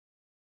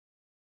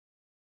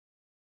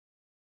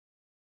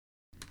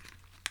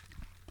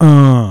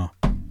Yeah.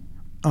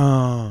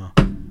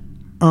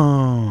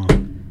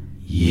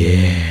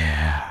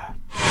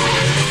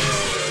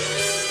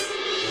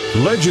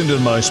 Legend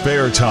in My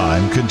Spare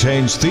Time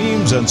contains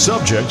themes and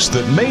subjects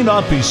that may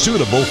not be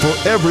suitable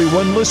for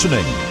everyone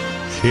listening.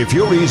 If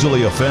you're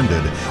easily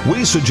offended,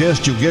 we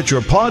suggest you get your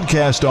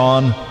podcast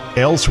on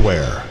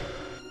elsewhere.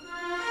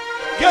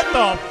 Get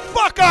the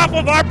fuck off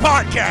of our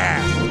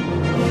podcast!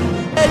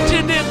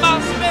 Legend in my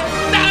spare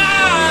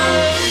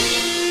time,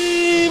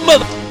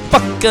 motherfucker.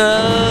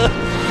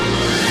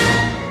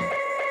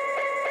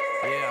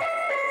 Yeah.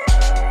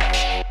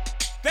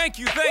 Thank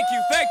you.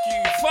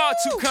 Far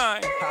too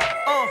kind.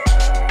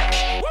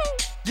 Woo.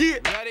 Yeah.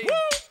 Ready?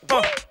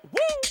 Woo.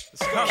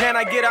 Can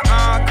I get an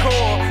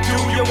encore? Do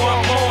you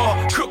want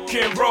more? Cook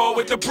and roll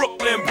with the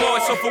Brooklyn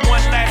boys. So for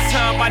one last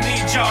time, I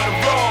need y'all to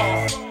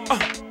roll.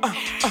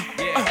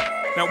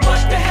 Now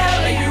what the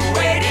hell are you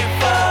waiting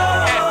for?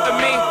 After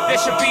me, there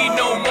should be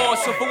no more.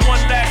 So for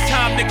one last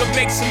time, nigga,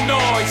 make some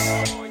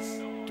noise.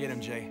 Get him,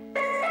 Jay.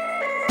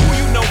 Who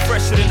you know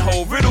fresher than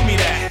Ho? Riddle me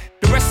that.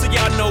 The rest of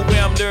y'all know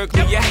where I'm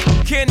lyrically at.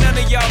 Can none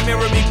of y'all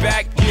mirror me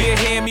back? Yeah,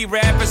 hear me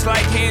rap, it's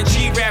like Han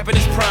G rapping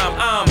his prime.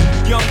 I'm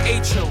Young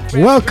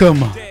H.O.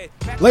 Welcome,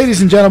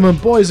 ladies and gentlemen,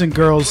 boys and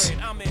girls,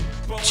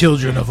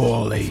 children of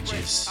all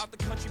ages,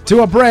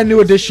 to a brand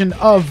new edition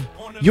of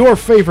your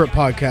favorite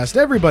podcast,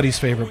 everybody's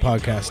favorite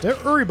podcast,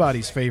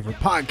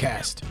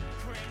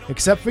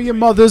 except for your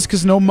mothers,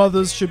 because no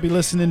mothers should be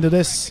listening to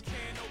this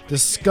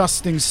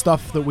disgusting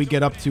stuff that we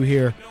get up to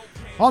here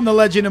on the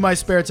Legend in My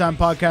Spare Time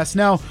podcast.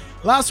 Now,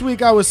 last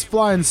week I was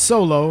flying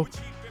solo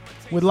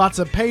with lots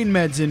of pain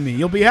meds in me.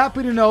 You'll be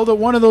happy to know that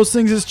one of those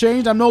things has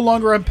changed. I'm no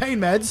longer on pain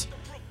meds.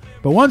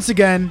 But once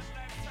again,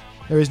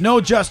 there is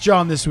no Just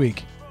John this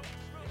week.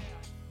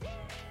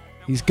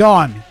 He's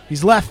gone.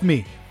 He's left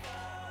me.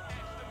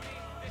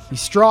 He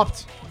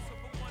stropped.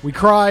 We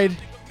cried.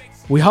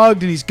 We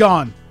hugged, and he's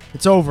gone.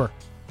 It's over.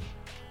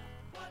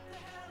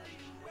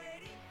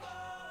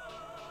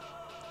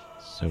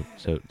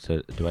 So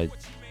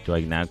do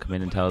I now come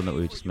in and tell them that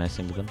we were just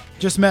messing with them?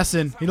 Just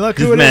messing. You look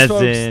who it is,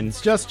 folks. It's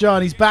Just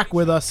John. He's back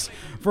with us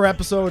for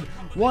episode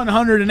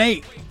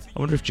 108. I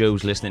wonder if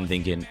Joe's listening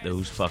thinking,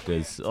 those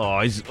fuckers,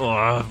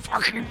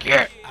 fucking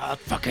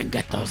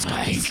get those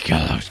guys. Kill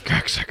those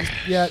cocksuckers.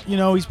 Yeah,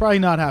 he's probably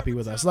not happy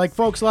with us. Like,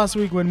 folks, last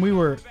week when we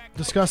were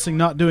discussing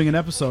not doing an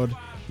episode,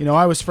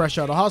 I was fresh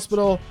out of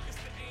hospital,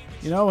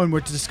 and we're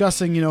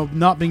discussing,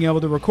 not being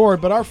able to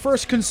record. But our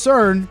first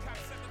concern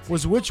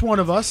was which one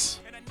of us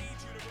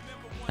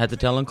had to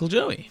tell Uncle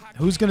Joey.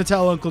 Who's going to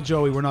tell Uncle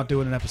Joey we're not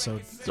doing an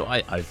episode? So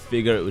I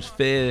figure it was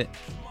fair.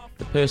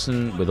 The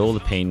person with all the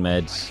pain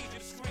meds...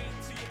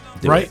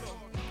 Right?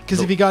 Because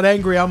if he got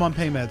angry, I'm on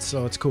pain meds,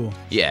 so it's cool.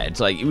 Yeah,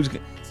 it's like, you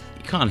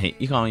can't,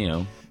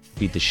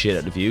 beat the shit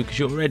out of you, because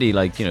you're already,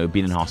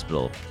 being in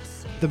hospital.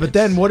 But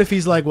then, what if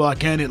he's like, well, I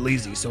can't hit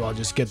lazy, so I'll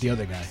just get the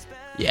other guy.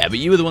 Yeah, but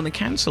you were the one that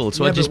cancelled,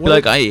 so I'd just be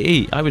like,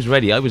 I was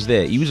ready, I was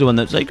there. He was the one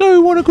that's like, I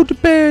want to go to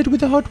bed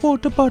with a hot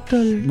water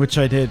bottle. Which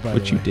I did, by the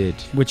way. Which you did.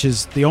 Which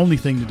is the only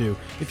thing to do.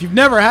 If you've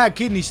never had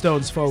kidney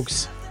stones,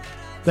 folks,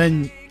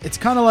 then it's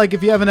kind of like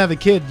if you haven't had a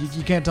kid,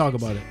 you can't talk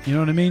about it. You know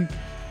what I mean?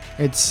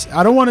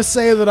 I don't want to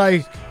say that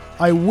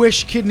I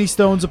wish kidney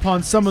stones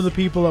upon some of the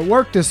people at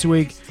work this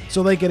week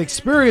so they could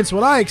experience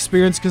what I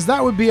experienced, because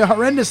that would be a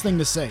horrendous thing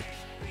to say.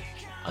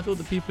 I thought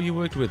the people you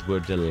worked with were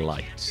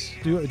delights.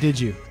 Did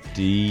you?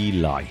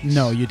 Delights.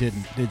 No, you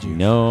didn't, did you?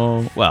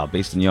 No. Well,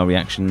 based on your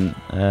reaction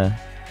and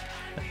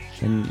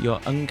your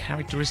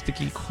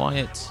uncharacteristically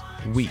quiet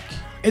week.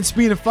 It's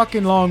been a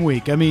fucking long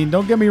week. I mean,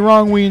 don't get me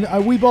wrong,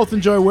 we both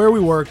enjoy where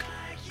we work,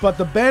 but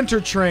the banter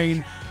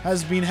train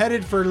has been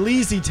headed for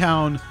Lazy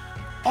Town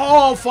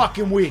all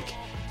fucking week.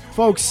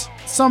 Folks,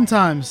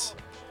 sometimes,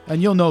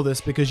 and you'll know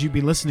this because you've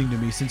been listening to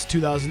me since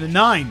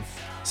 2009,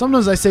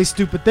 sometimes I say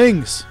stupid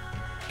things.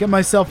 Get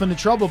myself into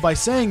trouble by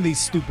saying these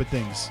stupid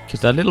things.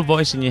 Because that little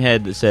voice in your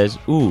head that says,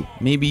 ooh,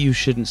 maybe you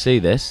shouldn't say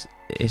this.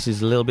 This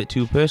is a little bit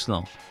too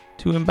personal.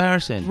 Too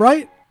embarrassing.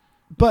 Right?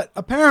 But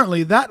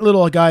apparently that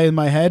little guy in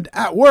my head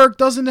at work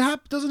doesn't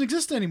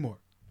exist anymore.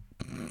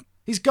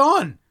 He's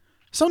gone.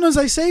 Sometimes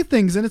I say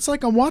things and it's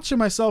like I'm watching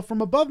myself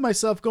from above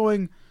myself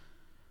going,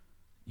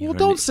 well,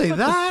 don't say that.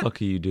 What the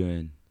fuck are you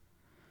doing?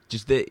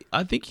 Just there.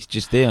 I think he's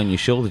just there on your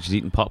shoulder, just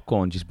eating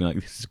popcorn, just being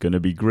like, this is going to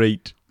be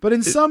great. But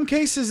in some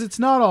cases, it's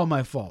not all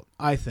my fault,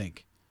 I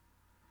think.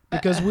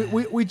 Because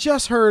we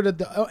just heard at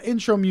the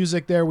intro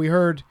music there, we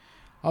heard,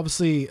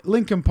 obviously,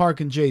 Linkin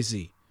Park and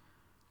Jay-Z.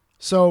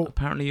 So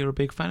apparently you're a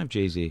big fan of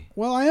Jay-Z.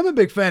 Well, I am a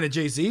big fan of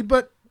Jay-Z,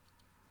 but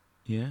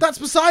yeah, that's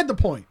beside the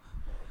point.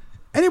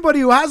 Anybody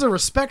who has a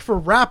respect for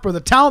rap or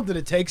the talent that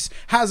it takes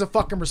has a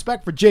fucking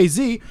respect for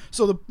Jay-Z.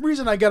 So the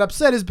reason I get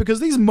upset is because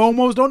these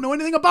momos don't know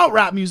anything about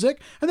rap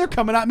music, and they're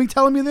coming at me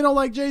telling me they don't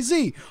like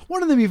Jay-Z.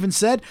 One of them even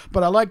said,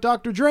 but I like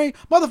Dr. Dre.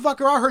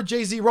 Motherfucker, I heard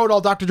Jay-Z wrote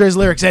all Dr. Dre's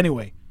lyrics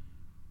anyway.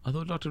 I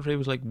thought Dr. Dre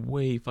was like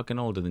way fucking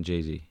older than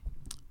Jay-Z.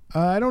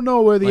 I don't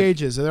know where the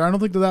age is. I don't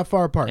think they're that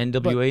far apart.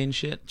 NWA and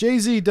shit?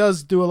 Jay-Z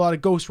does do a lot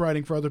of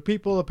ghostwriting for other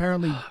people.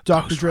 Apparently,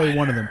 Dr. Dre,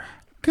 one of them.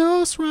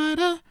 Ghost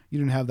Rider. You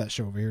didn't have that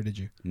show over here, did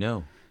you?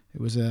 No.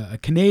 It was a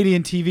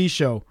Canadian TV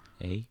show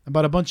Hey.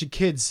 about a bunch of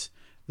kids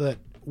that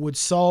would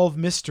solve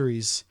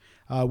mysteries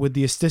with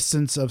the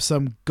assistance of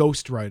some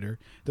ghostwriter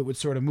that would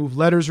sort of move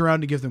letters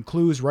around to give them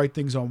clues, write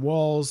things on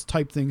walls,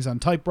 type things on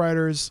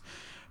typewriters.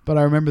 But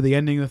I remember the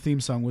ending of the theme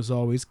song was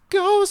always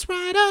Ghost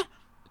Rider.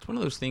 It's one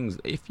of those things,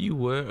 if you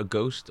were a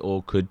ghost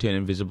or could turn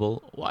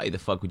invisible, why the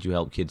fuck would you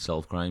help kids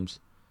solve crimes?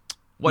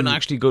 Why not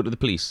actually go to the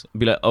police and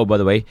be like, oh, by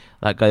the way,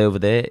 that guy over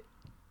there,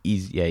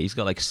 he's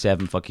got like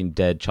 7 fucking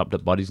dead, chopped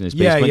up bodies in his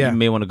basement. Yeah. You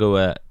may want to go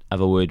have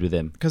a word with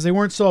him. Because they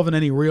weren't solving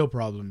any real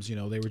problems, you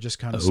know. They were just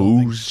kind of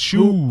solving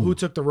who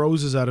took the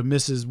roses out of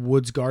Mrs.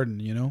 Wood's garden,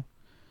 you know?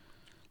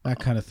 That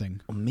kind of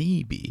thing. Or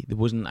maybe there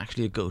wasn't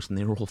actually a ghost and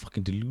they were all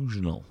fucking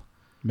delusional.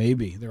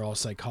 Maybe. They're all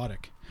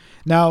psychotic.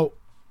 Now...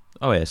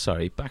 Oh, yeah,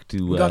 sorry. Back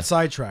to... we got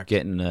sidetracked.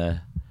 Getting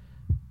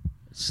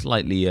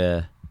slightly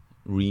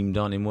reamed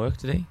on in work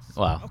today.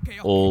 Wow.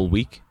 All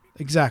week.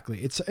 Exactly.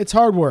 It's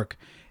hard work.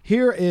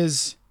 Here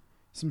is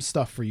some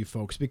stuff for you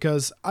folks,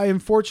 because I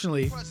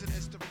unfortunately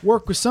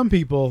work with some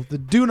people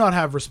that do not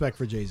have respect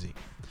for Jay-Z.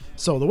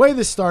 So the way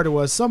this started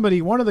was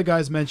one of the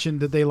guys mentioned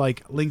that they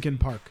like Linkin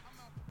Park.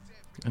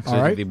 So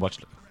all right. They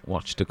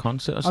watched a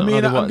concert or I something?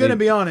 mean, I'm going to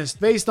be honest.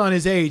 Based on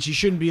his age, he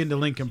shouldn't be into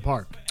Linkin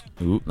Park.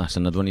 Ooh, that's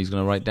another one he's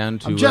going to write down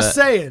to... I'm just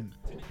saying.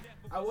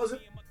 I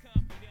wasn't...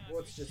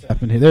 What's just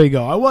happened here? There you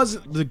go.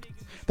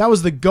 That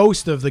was the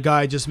ghost of the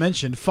guy I just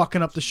mentioned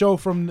fucking up the show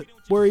from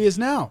where he is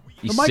now.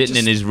 He's sitting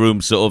in his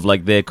room sort of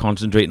like they're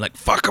concentrating, like,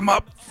 fuck him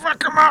up.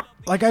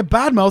 Like I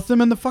badmouthed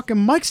him and the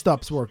fucking mic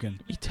stops working.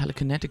 He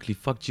telekinetically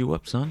fucked you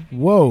up, son.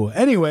 Whoa.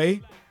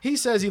 Anyway, he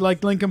says he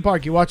liked Linkin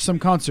Park. He watched some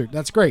concert.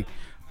 That's great.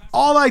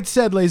 All I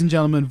said, ladies and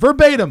gentlemen,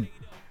 verbatim,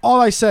 all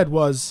I said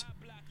was,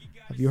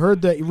 have you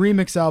heard the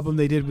remix album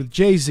they did with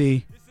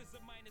Jay-Z?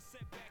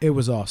 It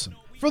was awesome.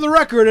 For the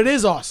record, it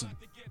is awesome.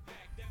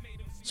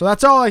 So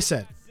that's all I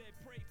said.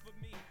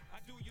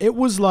 It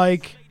was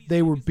like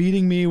they were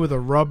beating me with a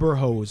rubber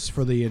hose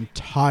for the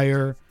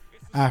entire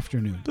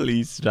afternoon.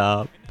 Please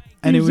stop.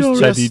 And it was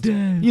just,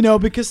 you know,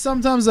 because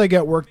sometimes I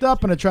get worked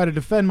up and I try to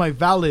defend my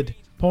valid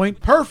point,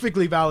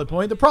 perfectly valid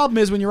point. The problem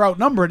is when you're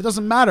outnumbered, it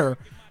doesn't matter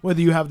whether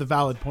you have the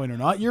valid point or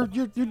not. You're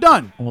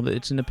done. Or that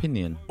it's an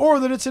opinion. Or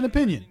that it's an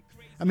opinion.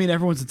 I mean,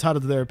 everyone's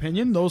entitled to their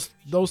opinion.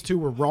 Those two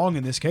were wrong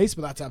in this case,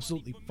 but that's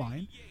absolutely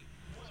fine.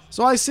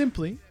 So I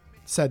simply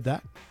said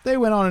that. They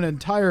went on an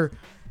entire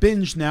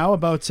binge now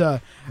about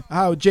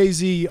how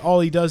Jay-Z, all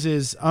he does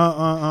is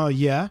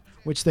yeah,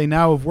 which they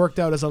now have worked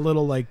out as a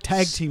little like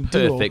tag team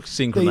duo. Perfect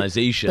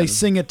synchronization. They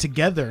sing it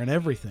together and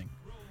everything.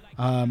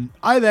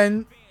 I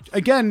then,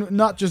 again,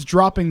 not just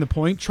dropping the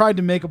point, tried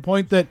to make a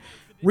point that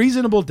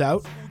Reasonable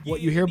Doubt, what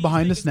you hear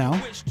behind us now,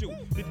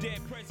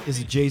 is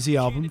a Jay-Z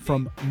album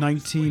from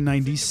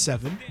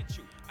 1997.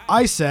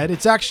 I said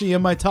it's actually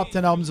in my top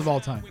 10 albums of all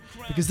time,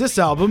 because this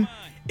album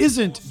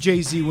isn't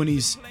Jay-Z when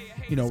he's,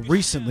 you know,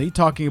 recently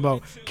talking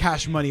about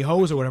Cash Money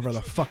Hoes or whatever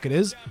the fuck it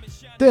is.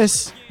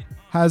 This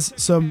has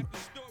some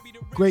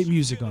great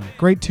music on it,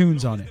 great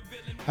tunes on it.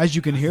 As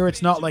you can hear,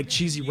 it's not like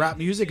cheesy rap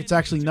music. It's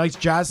actually nice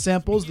jazz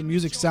samples. The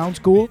music sounds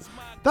cool.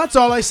 That's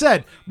all I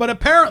said. But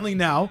apparently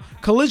now,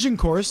 Collision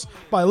Course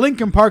by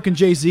Linkin Park and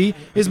Jay-Z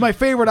is my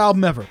favorite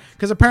album ever,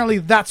 because apparently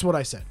that's what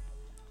I said.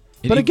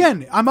 But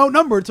again, I'm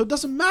outnumbered, so it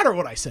doesn't matter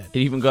what I said. It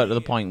even got to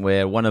the point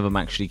where one of them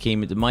actually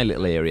came into my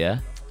little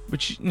area,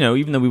 which, you know,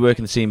 even though we work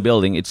in the same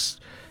building, it's,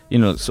 you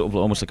know, sort of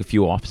almost like a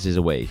few offices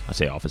away. I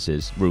say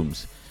offices,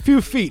 rooms.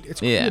 Few feet.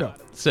 It's yeah. You know.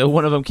 So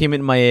one of them came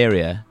into my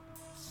area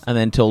and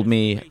then told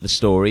me the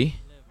story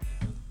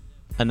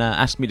and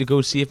asked me to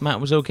go see if Matt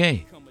was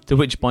okay. To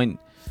which point,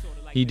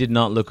 he did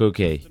not look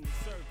okay.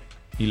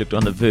 He looked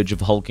on the verge of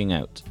hulking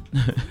out.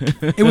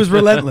 It was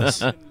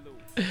relentless.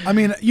 I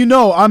mean, you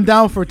know, I'm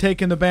down for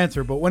taking the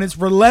banter, but when it's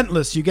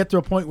relentless, you get to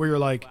a point where you're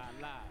like,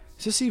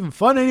 is this even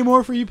fun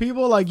anymore for you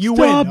people? Like, you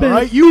win, all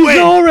right? You win.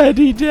 He's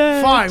already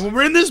dead. Fine, when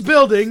we're in this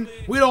building,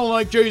 we don't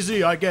like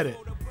Jay-Z, I get it.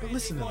 But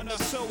listen to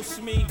this.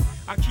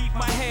 I keep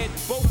my head,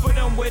 both of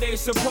them where they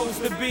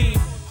supposed to be.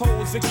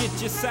 Hoes that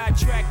get you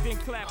sidetracked and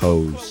clap.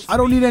 Hose. I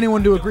don't need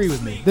anyone to agree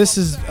with me. This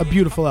is a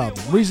beautiful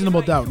album.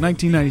 Reasonable Doubt,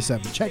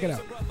 1997. Check it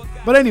out.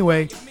 But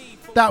anyway,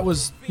 that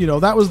was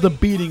the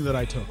beating that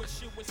I took.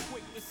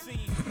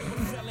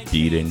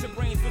 Beating.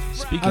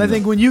 And I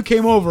think when you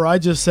came over, I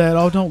just said,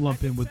 oh, don't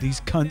lump in with these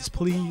cunts,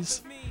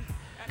 please.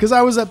 Because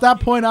I was, at that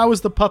point, I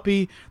was the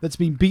puppy that's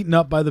being beaten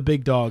up by the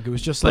big dog. It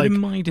was just But like, in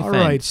my defense, all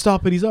right,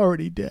 stop it, he's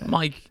already dead.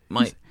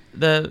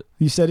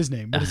 You said his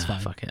name, but it's fine.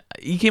 Fuck it.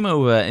 He came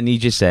over and he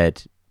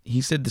said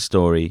the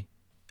story,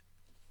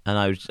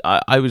 and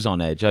I was on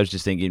edge. I was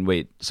just thinking,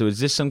 wait, so is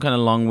this some kind of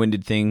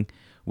long-winded thing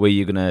where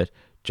you're gonna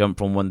jump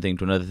from one thing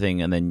to another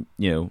thing and then,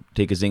 you know,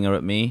 take a zinger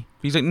at me?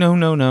 He's like,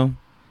 no.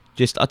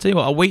 Just, I'll tell you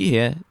what, I'll wait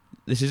here.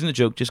 This isn't a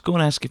joke. Just go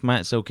and ask if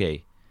Matt's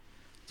okay.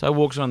 So I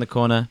walks around the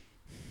corner.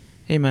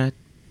 Hey, Matt,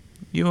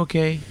 you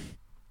okay?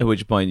 At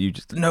which point you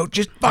just, no,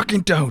 just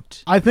fucking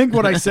don't. I think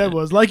what I said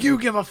was, like, you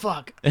give a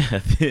fuck.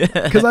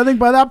 Because I think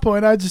by that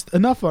point, I just,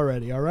 enough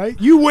already, all right?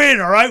 You win,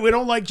 all right? We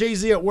don't like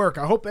Jay-Z at work.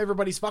 I hope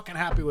everybody's fucking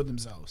happy with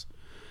themselves.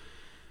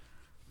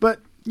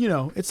 But, you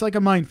know, it's like a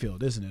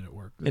minefield, isn't it, at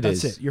work?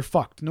 That's it. You're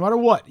fucked. No matter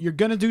what, you're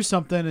going to do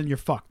something and you're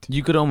fucked.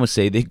 You could almost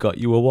say they got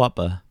you a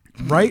Whopper.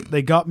 Right?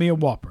 They got me a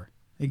Whopper.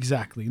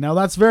 Exactly. Now,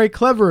 that's very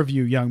clever of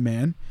you, young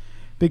man,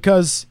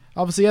 because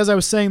obviously, as I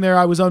was saying there,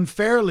 I was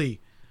unfairly,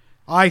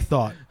 I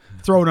thought,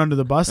 thrown under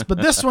the bus, but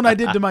this one I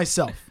did to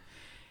myself.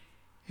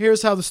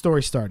 Here's how the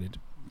story started.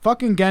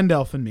 Fucking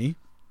Gandalf and me.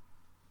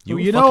 You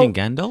were fucking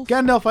Gandalf?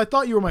 Gandalf, I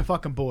thought you were my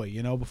fucking boy,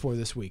 you know, before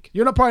this week.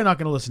 You're probably not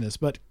going to listen to this,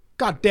 but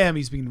goddamn,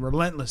 he's been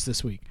relentless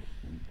this week.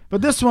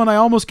 But this one, I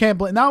almost can't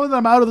blame. Now that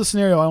I'm out of the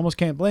scenario, I almost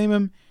can't blame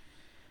him.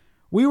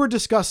 We were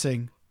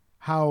discussing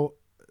how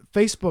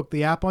Facebook,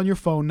 the app on your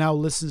phone, now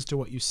listens to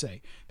what you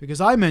say.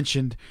 Because I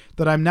mentioned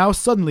that I'm now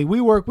suddenly,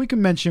 we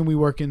can mention we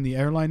work in the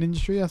airline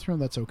industry.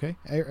 That's okay.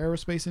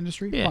 Aerospace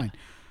industry? Yeah. Fine.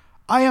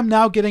 I am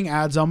now getting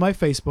ads on my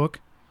Facebook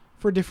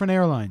for different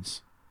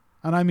airlines.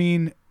 And I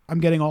mean,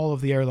 I'm getting all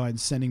of the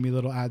airlines sending me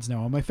little ads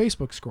now on my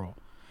Facebook scroll.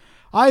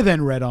 I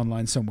then read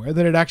online somewhere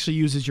that it actually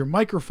uses your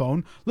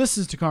microphone,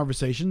 listens to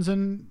conversations,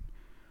 and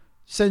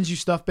sends you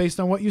stuff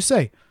based on what you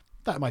say.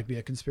 That might be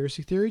a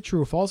conspiracy theory,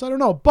 true or false, I don't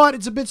know. But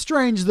it's a bit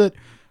strange that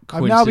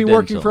I've now been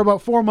working for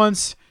about 4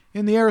 months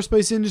in the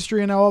aerospace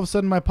industry, and now all of a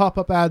sudden my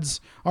pop-up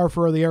ads are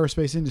for the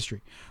aerospace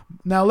industry.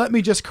 Now, let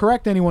me just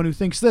correct anyone who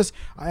thinks this.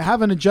 I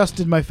haven't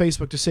adjusted my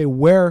Facebook to say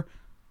where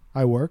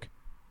I work.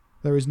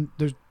 There's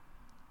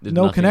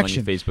no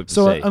connection. On your Facebook to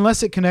so say.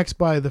 Unless it connects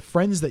by the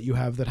friends that you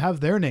have that have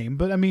their name,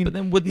 but I mean, But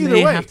then wouldn't either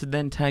they way, have to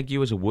then tag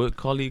you as a work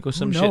colleague or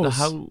some Who shit? knows?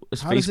 How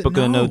is How does it Facebook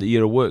going to know know? that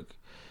you're at work?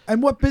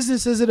 And what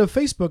business is it of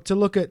Facebook to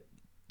look at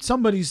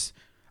somebody's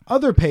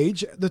other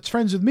page that's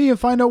friends with me and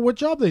find out what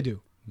job they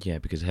do? Yeah,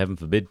 because heaven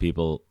forbid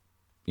people,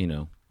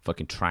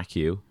 fucking track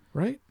you.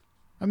 Right?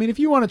 I mean, if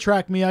you want to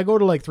track me, I go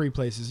to like 3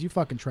 places. You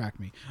fucking track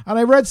me. And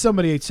I read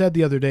somebody said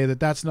the other day that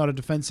that's not a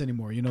defense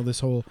anymore. You know, this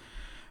whole,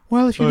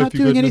 well, if you're not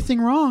doing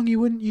anything wrong,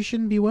 you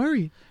shouldn't be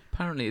worried.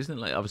 Apparently, isn't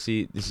it like,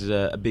 obviously, this is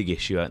a big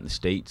issue out in the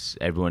States.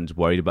 Everyone's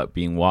worried about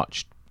being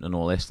watched and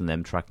all this and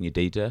them tracking your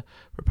data.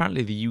 But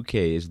apparently the UK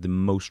is the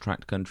most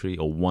tracked country,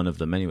 or one of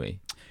them anyway.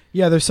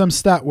 Yeah, there's some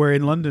stat where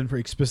in London,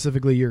 for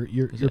specifically, your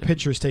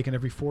picture is taken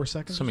every 4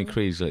 seconds. Something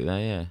crazy like that,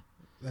 yeah.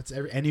 That's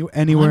anywhere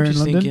I'm just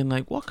in London. thinking,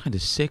 like, what kind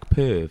of sick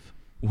perv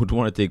would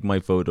want to take my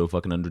photo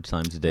fucking 100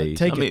 times a day?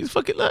 Take I mean, it's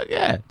fucking, look,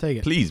 yeah. Take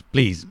it.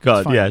 Please,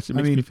 God, fine. yes. It I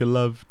makes mean, me feel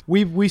loved.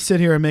 We sit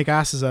here and make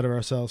asses out of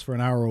ourselves for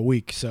an hour a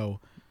week, so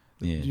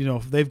Yeah. you know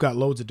they've got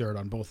loads of dirt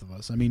on both of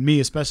us. I mean, me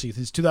especially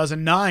since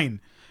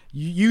 2009.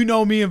 You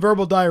know me and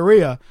verbal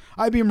diarrhea.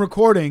 I've been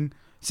recording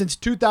since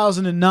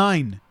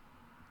 2009.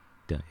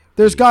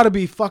 There's got to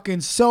be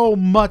fucking so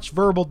much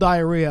verbal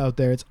diarrhea out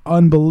there. It's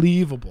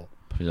unbelievable.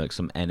 Probably like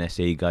some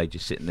NSA guy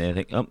just sitting there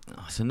thinking, oh,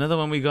 that's another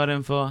one we got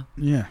him for.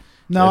 Yeah. So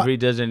Now, if he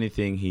does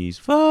anything, he's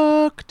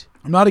fucked.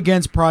 I'm not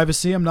against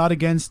privacy. I'm not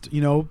against,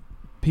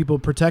 people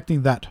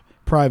protecting that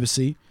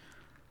privacy.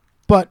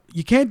 But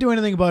you can't do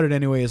anything about it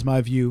anyway, is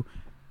my view.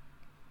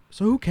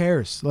 So who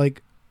cares?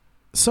 Like,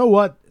 so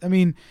what? I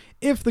mean,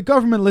 if the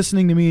government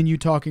listening to me and you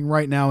talking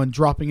right now and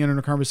dropping in on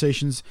our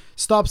conversations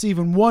stops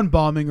even one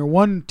bombing or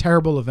one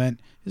terrible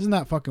event, isn't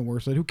that fucking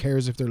worth it? Who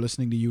cares if they're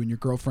listening to you and your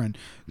girlfriend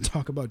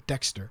talk about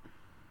Dexter?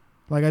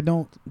 Like, I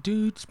don't...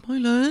 Dude,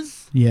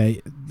 spoilers. Yeah.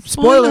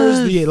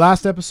 Spoilers. The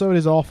last episode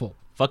is awful.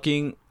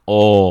 Fucking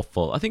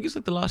awful. I think it's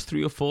like the last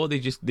 3 or 4.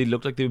 They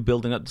looked like they were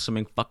building up to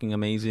something fucking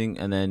amazing,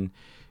 and then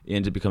it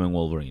ended up becoming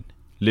Wolverine.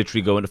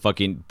 Literally going to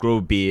fucking grow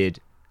a beard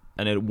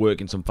and then work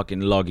in some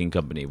fucking logging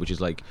company, which is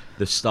like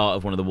the start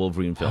of one of the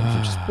Wolverine films.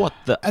 Which is what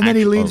the... And then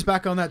he leans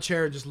back on that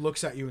chair and just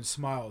looks at you and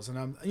smiles.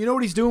 And you know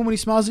what he's doing when he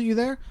smiles at you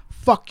there?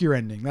 Fuck your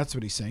ending. That's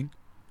what he's saying.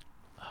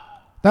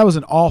 That was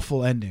an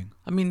awful ending.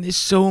 I mean, there's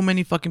so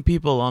many fucking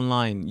people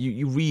online.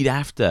 You read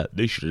after,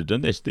 they should have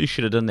done this, they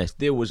should have done this.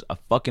 There was a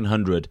fucking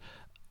 100,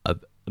 a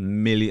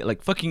million,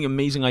 like fucking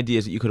amazing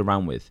ideas that you could have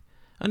ran with.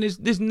 And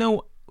there's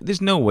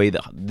no way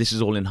that this is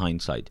all in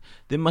hindsight.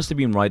 There must have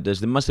been writers,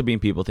 there must have been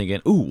people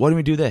thinking, ooh, why don't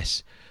we do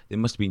this? There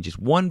must have been just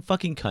one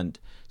fucking cunt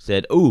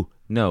said, ooh,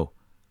 no,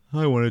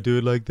 I want to do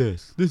it like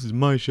this. This is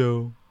my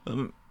show.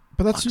 But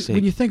that's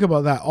when you think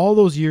about that, all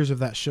those years of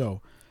that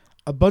show,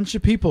 a bunch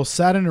of people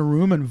sat in a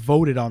room and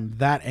voted on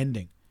that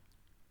ending.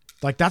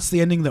 Like, that's the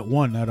ending that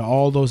won out of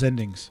all those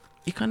endings.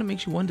 It kind of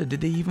makes you wonder,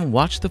 did they even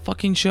watch the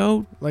fucking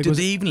show? Like, did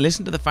they even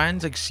listen to the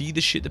fans, like, see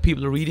the shit that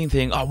people are reading,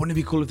 think, oh, wouldn't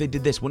it be cool if they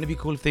did this? Wouldn't it be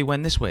cool if they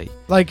went this way?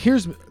 Like,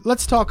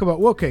 let's talk about,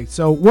 okay,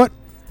 so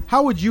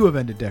how would you have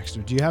ended Dexter?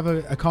 Do you have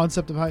a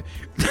concept of how,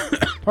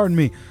 pardon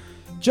me,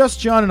 Just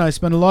John and I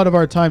spend a lot of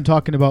our time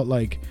talking about,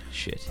 like,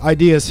 shit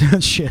ideas,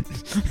 shit,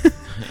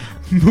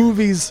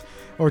 movies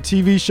or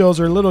TV shows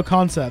or little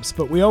concepts,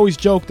 but we always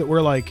joke that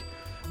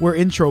we're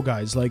intro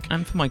guys. Like,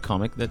 and for my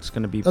comic, that's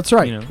going to be... That's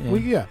right.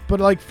 Yeah. But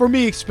like for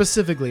me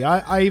specifically,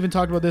 I even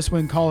talked about this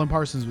when Colin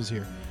Parsons was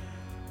here.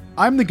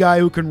 I'm the guy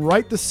who can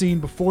write the scene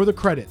before the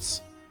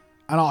credits,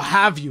 and I'll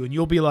have you, and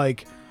you'll be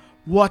like,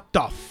 what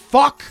the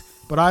fuck?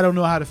 But I don't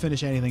know how to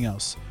finish anything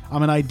else.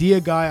 I'm an idea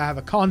guy. I have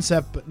a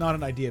concept, but not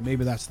an idea.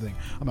 Maybe that's the thing.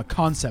 I'm a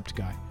concept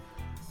guy.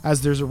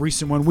 As there's a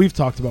recent one we've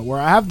talked about where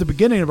I have the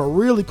beginning of a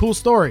really cool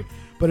story,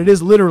 but it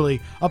is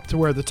literally up to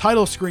where the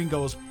title screen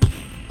goes,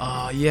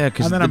 Yeah,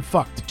 because and then I'm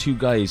fucked. The two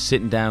guys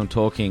sitting down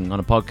talking on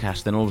a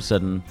podcast, then all of a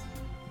sudden,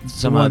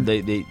 somehow one-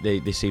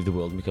 they save the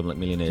world and become like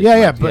millionaires.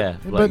 Yeah, Like,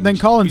 but then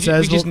Colin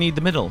says, we just well- need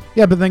the middle.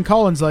 Yeah, but then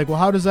Colin's like, well,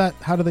 how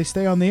do they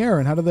stay on the air?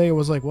 And how do they, it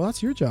was like, well,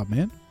 that's your job,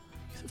 man.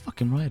 He's a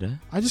fucking writer.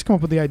 I just come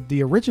up with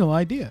the original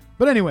idea.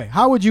 But anyway,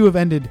 how would you have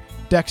ended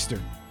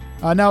Dexter?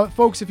 Now,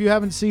 folks, if you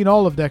haven't seen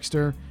all of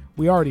Dexter,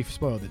 we already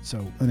spoiled it,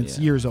 and it's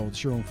Yeah. years old.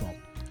 It's your own fault.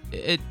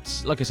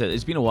 It's like I said,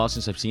 it's been a while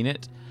since I've seen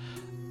it.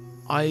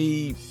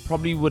 I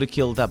probably would have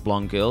killed that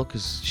blonde girl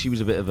because she was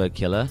a bit of a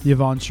killer.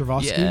 Yvonne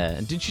Stravosky. Yeah,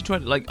 and didn't she try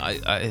to, like,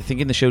 I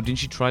think in the show, didn't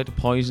she try to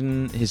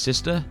poison his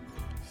sister?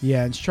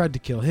 Yeah, and she tried to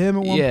kill him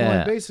at one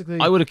point, basically.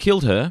 I would have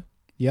killed her.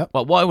 Yep.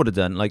 But what I would have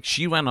done, like,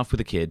 she ran off with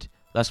a kid.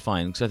 That's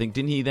fine, because I think,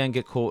 didn't he then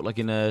get caught, like,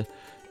 in a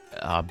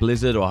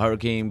blizzard or a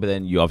hurricane? But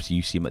then you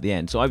see him at the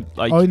end. So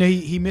Oh, no,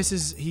 he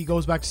misses, he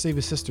goes back to save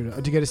his sister,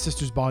 to get his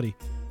sister's body.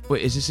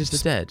 Wait, is his sister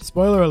dead?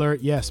 Spoiler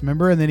alert, yes,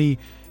 remember? And then he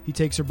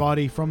takes her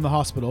body from the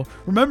hospital.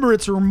 Remember,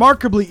 it's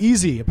remarkably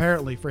easy,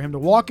 apparently, for him to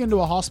walk into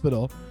a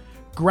hospital,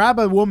 grab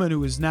a woman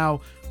who is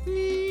now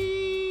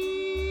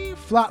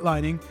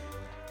flatlining,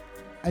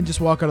 and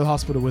just walk out of the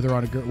hospital with her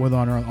on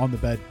the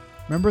bed.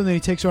 Remember? And then he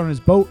takes her on his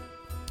boat,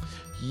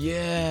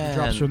 Yeah.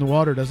 drops her in the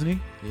water, doesn't he?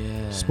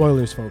 Yeah.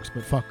 Spoilers, folks,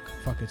 but fuck,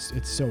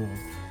 it's so old.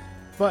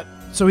 But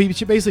so he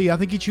basically, I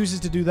think he chooses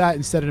to do that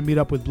instead of to meet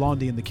up with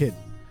Blondie and the kid.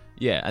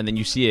 Yeah, and then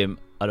you see him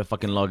at a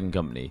fucking logging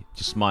company,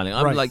 just smiling.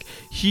 I'm Right. like,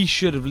 he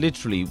should have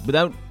literally,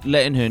 without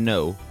letting her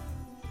know,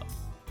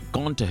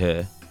 gone to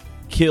her,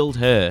 killed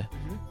her,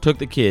 took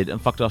the kid,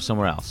 and fucked off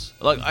somewhere else.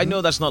 Like, I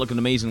know that's not like an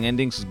amazing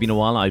ending, 'cause it's been a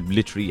while. I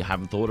literally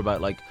haven't thought about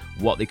like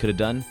what they could have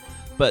done,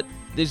 but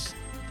it's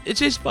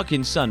his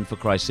fucking son, for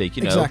Christ's sake,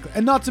 you know. Exactly.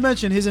 And not to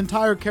mention, his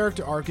entire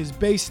character arc is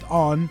based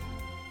on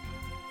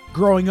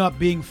growing up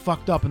being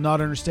fucked up and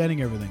not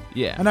understanding everything.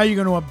 Yeah. And now you're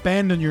going to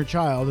abandon your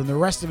child, and the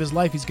rest of his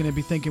life he's going to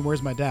be thinking,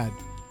 where's my dad?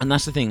 And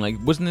that's the thing, like,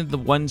 wasn't it the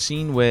one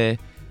scene where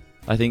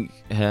I think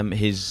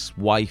his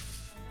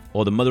wife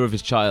or the mother of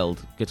his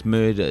child gets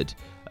murdered,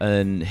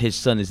 and his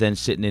son is then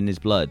sitting in his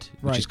blood,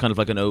 which Right. is kind of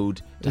like an ode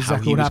to Exactly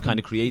how he what was happened. kind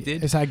of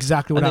created. It's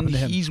exactly what And happened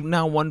then to him. he's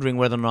now wondering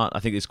whether or not, I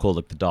think it's called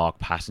like the dark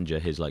passenger,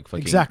 his like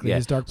fucking... Exactly, yeah.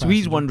 his dark So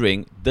he's passenger.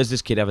 wondering, does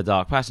this kid have a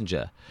dark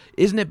passenger?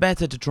 Isn't it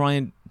better to try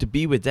and to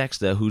be with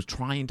Dexter, who's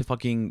trying to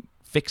fucking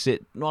fix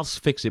it, not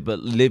fix it, but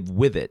live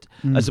with it,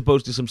 as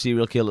opposed to some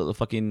serial killer that'll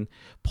fucking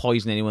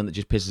poison anyone that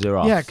just pisses her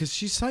off? Yeah, because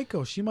she's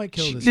psycho. She might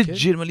kill She this kid.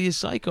 legitimately is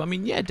psycho. I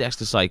mean, yeah,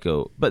 Dexter's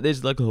psycho, but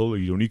there's like, oh,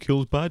 he only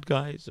kills bad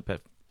guys.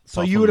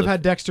 So you would have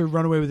had Dexter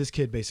run away with his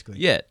kid, basically.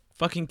 Yeah,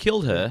 fucking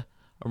killed her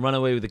and run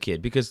away with the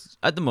kid, because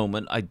at the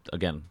moment, I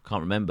again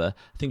can't remember.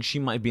 I think she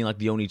might have been like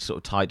the only sort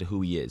of tie to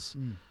who he is.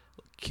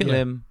 Kill Yeah.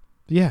 him.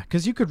 Yeah,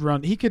 because you could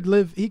run. He could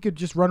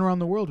just run around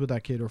the world with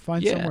that kid or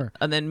find Yeah, somewhere.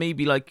 and then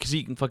maybe like, because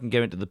he can fucking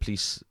get into the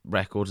police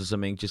records or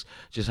something. Just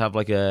have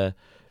like a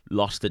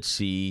lost at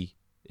sea.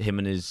 Him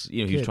and his,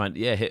 he was Kid. trying,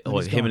 And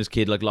or he's him gone. and his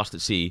kid like lost at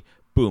sea.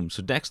 Boom.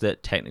 So Dexter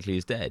technically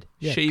is dead.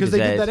 Yeah, Shave because his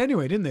they head. did that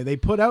anyway, didn't they? They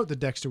put out that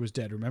Dexter was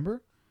dead,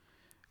 remember?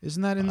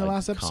 Isn't that in the I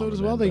last can't episode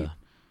as well? remember.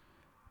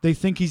 They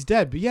think he's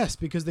dead, but yes,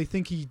 because they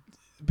think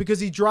because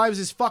he drives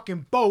his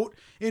fucking boat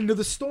into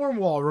the storm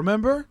wall,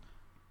 remember?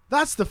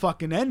 That's the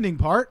fucking ending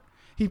part.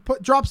 He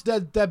drops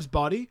Deb's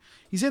body.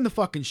 He's in the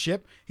fucking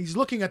ship. He's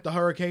looking at the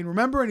hurricane,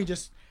 remember? And he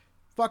just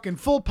fucking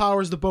full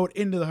powers the boat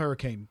into the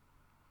hurricane.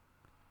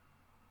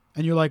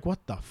 And you're like,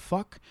 what the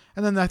fuck?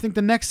 And then I think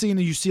the next scene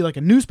you see like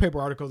a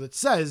newspaper article that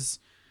says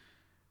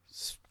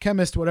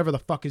chemist, whatever the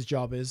fuck his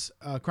job is,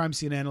 crime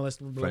scene analyst,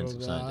 blah, blah, Forensic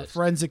blah, scientist.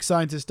 forensic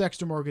scientist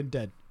Dexter Morgan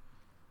dead.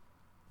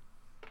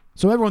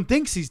 So everyone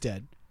thinks he's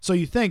dead. So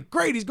you think,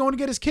 great, he's going to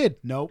get his kid.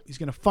 No, he's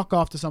going to fuck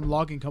off to some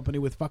logging company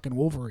with fucking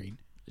Wolverine.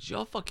 It's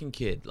your fucking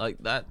kid like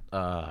that.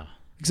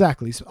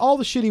 Exactly. So all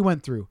the shit he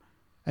went through.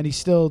 And he's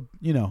still,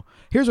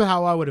 here's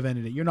how I would have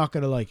ended it. You're not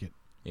going to like it.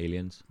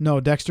 Aliens. No,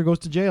 Dexter goes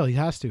to jail. He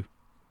has to.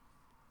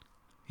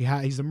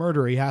 He's a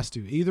murderer. He has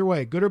to. Either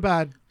way, good or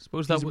bad.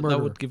 Suppose he's that a would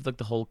murderer. give like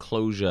the whole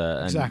closure,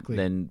 and Exactly.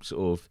 then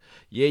sort of,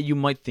 yeah, you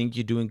might think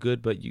you're doing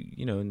good, but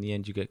you know in the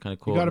end you get kind of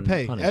caught. You got to and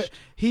pay. punished.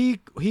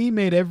 He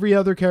made every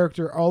other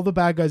character, all the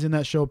bad guys in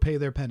that show, pay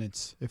their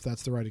penance, if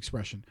that's the right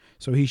expression.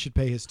 So he should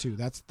pay his too.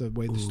 That's the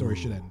way the story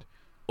should end.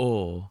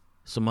 Or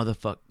some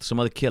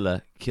other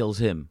killer kills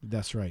him.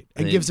 That's right.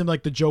 And And gives him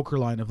like the Joker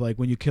line of like,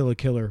 when you kill a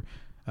killer,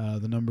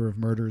 the number of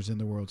murders in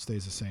the world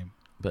stays the same.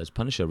 But as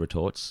Punisher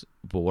retorts,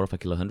 but what if I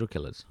kill 100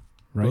 killers?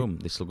 Right. Boom,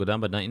 they still go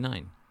down by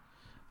 99.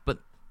 But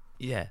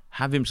yeah,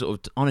 have him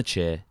sort of on a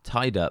chair,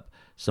 tied up.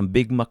 Some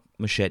big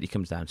machete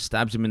comes down,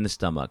 stabs him in the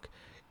stomach.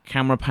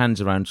 Camera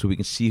pans around so we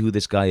can see who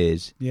this guy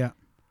is. Yeah.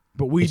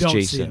 But we It's don't see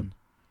Jason. him.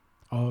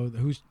 Oh,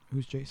 who's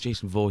Jason?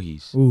 Jason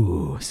Voorhees.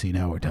 Ooh, see,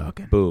 now we're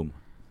talking. Boom.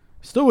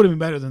 Still would have been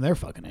better than their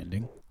fucking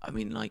ending. I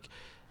mean, like,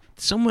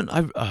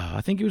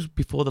 I think it was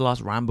before the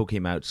last Rambo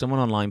came out. Someone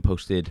online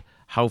posted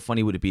how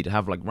funny would it be to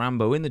have like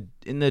Rambo in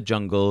the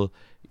jungle.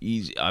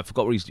 I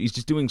forgot what he's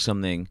just doing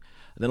something,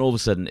 and then all of a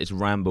sudden it's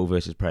Rambo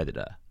versus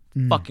Predator.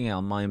 Fucking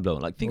hell, mind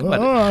blown. Like think about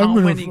it. I'm How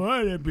gonna many?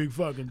 find that big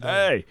fucking thing.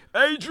 Hey,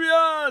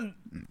 Adrian!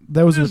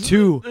 Those were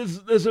two.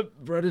 There's a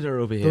Predator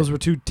over here. Those were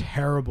two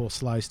terrible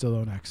Sly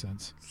Stallone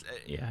accents.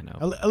 Yeah, I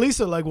know. At least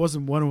it like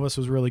wasn't one of us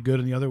was really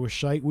good and the other was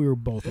shite. We were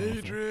both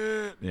awful.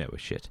 Yeah, it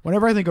was shit.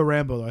 Whenever I think of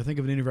Rambo, though, I think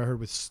of an interview I heard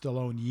with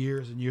Stallone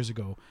years and years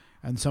ago,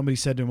 and somebody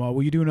said to him, "Oh,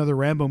 will you do another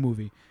Rambo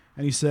movie?"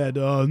 And he said,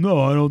 "No,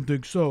 I don't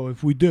think so.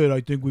 If we did,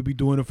 I think we'd be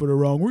doing it for the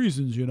wrong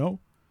reasons, you know."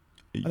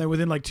 And then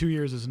within like 2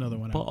 years, there's another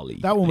one out. Bally.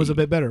 That one was a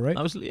bit better, right?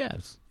 I was, yeah,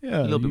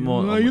 Yeah, a little bit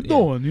more. How you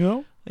doing? You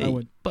know.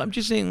 Hey, but I'm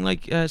just saying,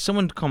 like,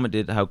 someone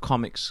commented how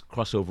comics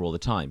cross over all the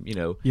time. You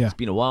know, Yeah. It's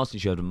been a while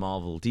since you had a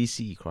Marvel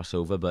DC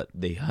crossover, but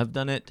they have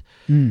done it.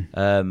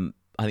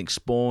 I think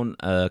Spawn,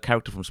 a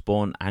character from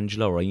Spawn,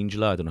 Angela, I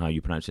don't know how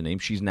you pronounce her name.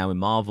 She's now in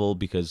Marvel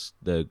because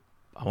I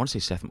want to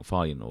say Seth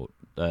MacFarlane or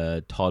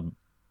Todd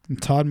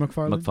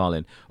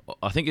McFarlane,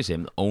 I think it's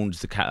him,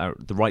 owns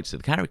the rights to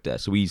the character.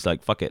 So he's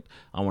like, fuck it,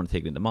 I want to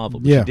take it into Marvel,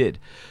 which he did.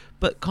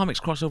 But comics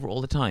cross over all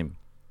the time.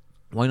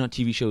 Why not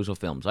TV shows or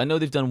films? I know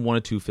they've done 1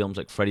 or 2 films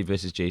like Freddy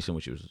vs. Jason,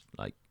 which was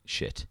like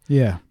shit.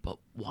 Yeah. But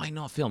why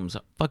not films?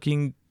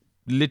 Fucking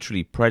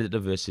literally Predator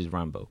versus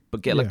Rambo.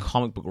 But get like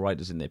comic book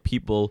writers in there.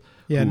 People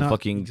who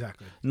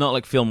not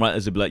like film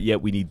writers would be like, yeah,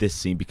 we need this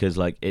scene because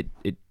like it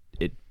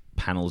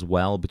panels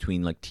well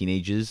between like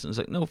teenagers. And it's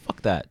like, no,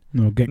 fuck that.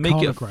 No,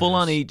 make it full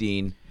on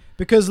 18.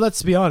 Because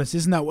let's be honest,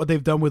 isn't that what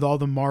they've done with all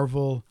the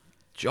Marvel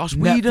Joss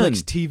Whedon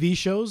Netflix TV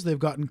shows? They've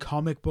gotten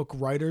comic book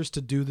writers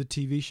to do the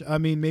TV show. I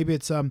mean, maybe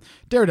it's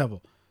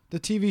Daredevil. The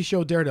TV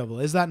show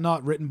Daredevil. Is that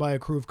not written by a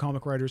crew of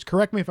comic writers?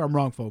 Correct me if I'm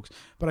wrong, folks.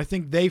 But I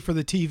think they, for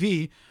the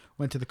TV,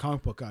 went to the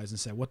comic book guys and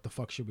said, what the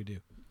fuck should we do?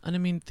 And I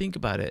mean, think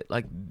about it.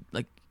 Like,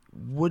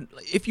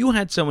 if you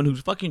had someone whose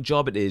fucking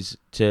job it is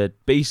to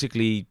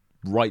basically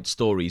write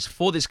stories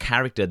for this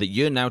character that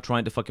you're now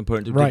trying to fucking put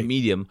into a big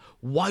medium,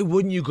 why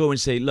wouldn't you go and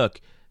say,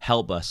 look,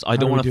 help us. I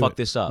don't want to fuck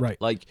this up. Right.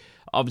 Like,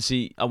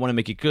 obviously, I want to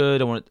make it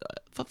good. I want to,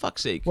 for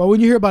fuck's sake. Well,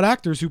 when you hear about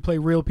actors who play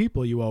real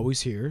people, you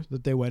always hear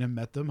that they went and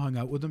met them, hung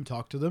out with them,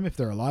 talked to them, if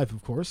they're alive,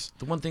 of course.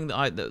 The one thing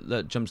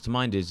that jumps to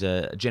mind is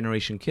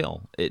Generation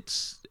Kill. It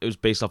was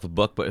based off a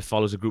book, but it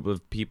follows a group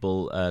of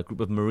people, a group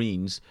of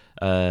Marines,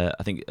 I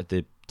think at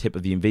the tip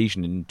of the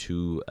invasion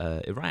into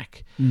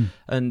Iraq.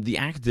 And the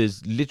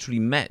actors literally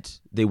met.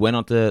 They went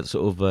on to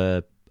sort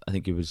of... I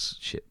think it was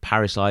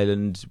Paris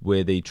Island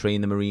where they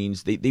train the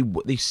Marines. They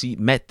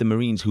met the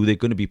Marines who they're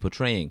going to be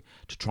portraying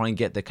to try and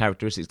get their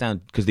characteristics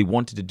down because they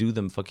wanted to do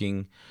them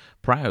fucking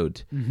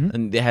proud.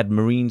 And they had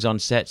Marines on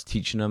sets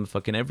teaching them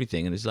fucking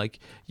everything. And it's like,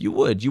 you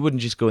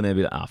wouldn't just go in there and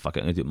be like, fuck it,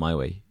 I'm going to do it my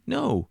way.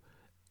 No.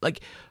 Like,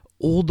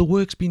 all the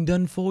work's been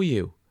done for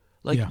you.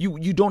 Like,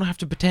 you don't have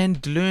to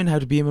pretend to learn how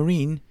to be a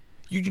Marine.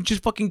 You can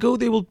just fucking go.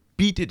 They will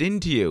beat it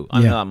into you.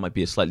 I know that might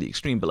be a slightly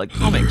extreme, but like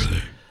comics,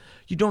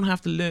 you don't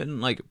have to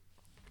learn, like,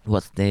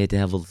 what's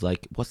Daredevil's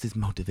like? What's his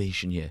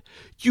motivation here?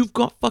 You've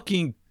got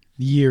fucking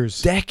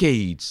years,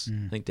 decades.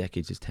 I think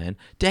decades is 10.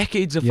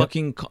 Decades of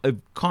fucking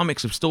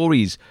comics of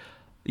stories.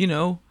 You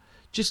know,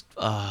 just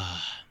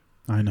I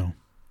know.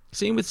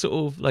 Same with sort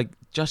of like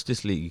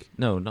Justice League.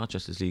 No, not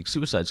Justice League.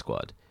 Suicide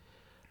Squad.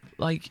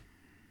 Like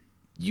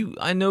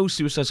I know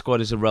Suicide Squad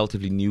is a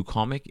relatively new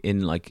comic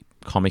in like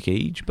comic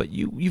age, but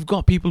you've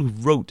got people who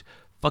wrote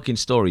fucking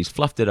stories,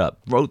 fluffed it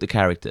up, wrote the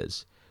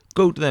characters.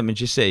 Go to them and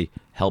just say,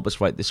 help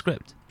us write the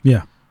script.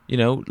 Yeah. You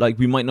know, like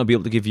we might not be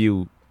able to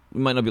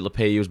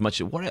pay you as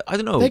much. I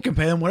don't know. They can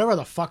pay them whatever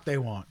the fuck they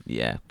want.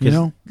 Yeah. You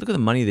know? Look at the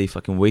money they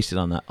fucking wasted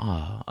on that.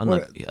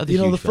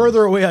 The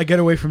further away I get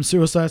away from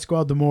Suicide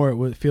Squad, the more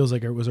it feels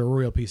like it was a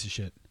real piece of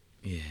shit.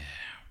 Yeah.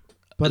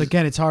 But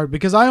again, it's hard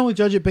because I only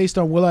judge it based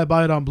on will I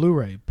buy it on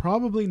Blu-ray?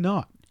 Probably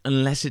not.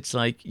 Unless it's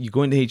like you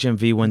go into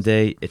HMV one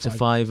day, it's a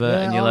 $5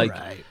 and you're like,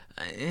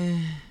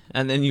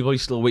 and then you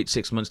always still wait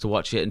 6 months to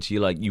watch it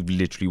until you've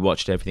literally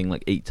watched everything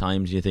like 8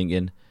 times. And you're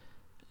thinking,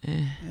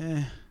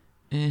 I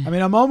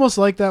mean, I'm almost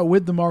like that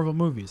with the Marvel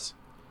movies.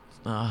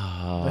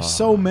 There's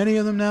so many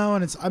of them now,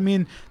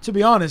 and to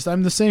be honest,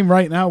 I'm the same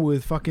right now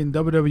with fucking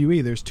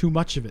WWE. There's too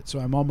much of it, so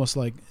I'm almost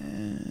like.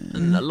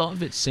 And a lot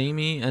of it's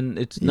samey, and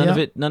it's none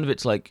of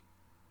it's like,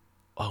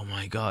 oh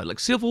my god, like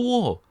Civil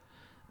War.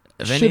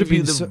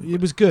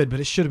 It was good, but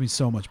it should have been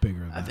so much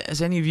bigger.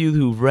 As any of you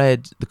who've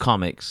read the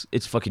comics,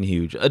 it's fucking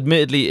huge.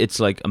 Admittedly, it's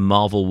like a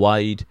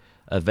Marvel-wide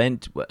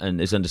event, and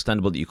it's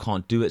understandable that you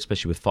can't do it,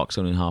 especially with Fox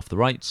owning half the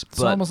rights.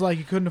 It's almost like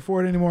you couldn't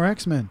afford any more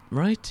X-Men.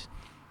 Right?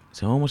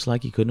 It's almost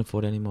like you couldn't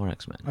afford any more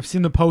X-Men. I've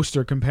seen the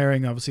poster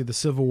comparing, obviously, the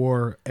Civil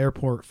War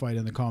airport fight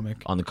in the comic.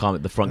 On the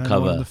comic, the front and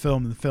cover. On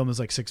the film is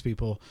like 6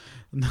 people.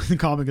 And the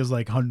comic is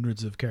like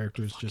hundreds of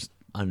characters. Just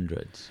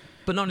hundreds.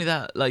 But not only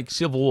that, like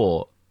Civil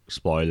War,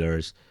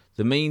 spoilers,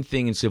 the main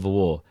thing in Civil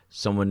War,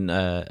 someone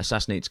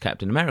assassinates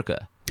Captain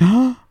America.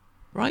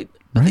 Right?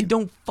 But they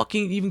don't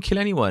fucking even kill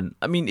anyone.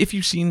 I mean, if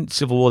you've seen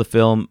Civil War, the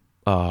film,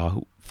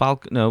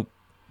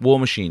 War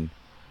Machine.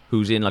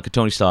 who's in like a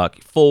Tony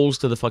Stark, falls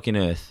to the fucking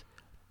earth.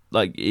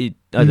 Like, I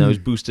don't know, his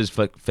boosters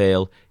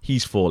fail.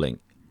 He's falling.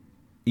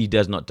 He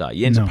does not die.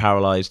 He ends up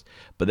paralyzed,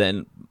 but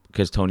then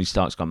because Tony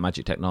Stark's got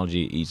magic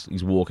technology,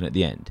 he's walking at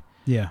the end.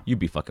 Yeah. You'd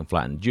be fucking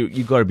flattened.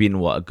 You got to be in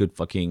a good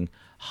fucking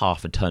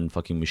half a ton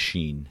fucking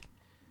machine.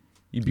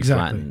 You'd be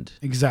flattened.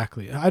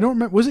 Exactly. I don't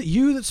remember. Was it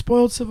you that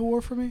spoiled Civil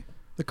War for me?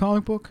 The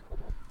comic book?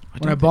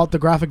 When I bought the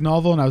graphic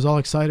novel and I was all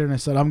excited and I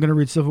said, I'm going to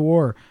read Civil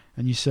War.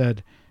 And you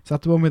said, is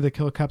that the one where they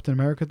kill Captain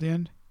America at the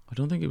end? I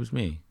don't think it was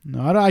me.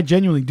 No, I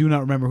genuinely do not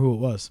remember who it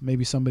was.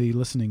 Maybe somebody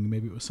listening.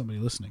 Maybe it was somebody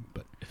listening.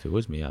 But if it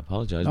was me, I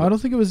apologize. No, I don't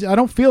think it was. I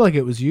don't feel like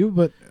it was you,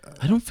 but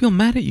I don't feel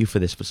mad at you for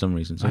this for some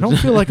reason. So I don't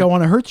feel like I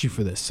want to hurt you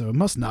for this, so it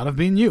must not have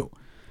been you.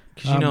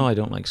 Because I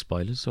don't like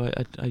spoilers, so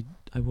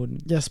I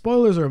wouldn't. Yeah,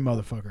 spoilers are a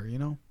motherfucker, you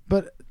know.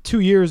 But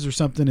 2 years or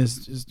something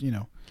is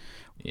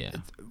Yeah.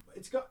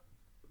 It's got.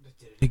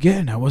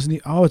 Again, I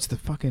wasn't. Oh, it's the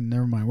fucking.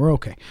 Never mind. We're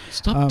okay.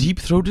 Stop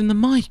deep-throating the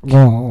mic.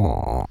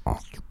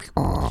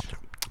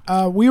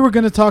 We were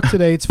going to talk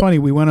today. It's funny.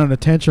 We went on a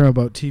tantrum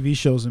about TV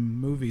shows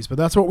and movies, but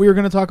that's what we were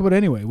going to talk about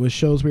anyway. Was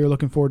shows we were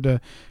looking forward to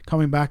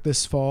coming back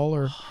this fall.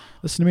 Or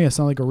listen to me, I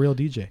sound like a real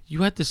DJ.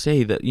 You had to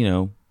say that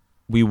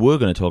we were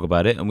going to talk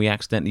about it, and we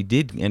accidentally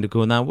did end up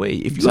going that way.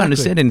 If you hadn't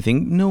said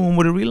anything, no one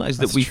would have realized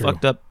that we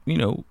fucked up. I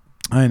know.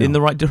 In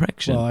the right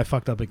direction. Well, I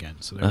fucked up again.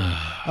 So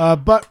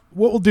but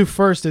what we'll do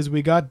first is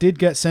we did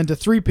get sent a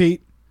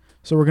three-peat,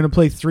 so we're going to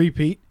play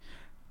three-peat.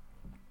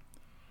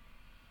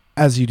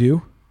 As you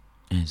do.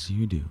 As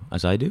you do.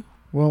 As I do?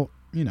 Well,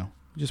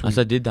 just as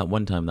I did that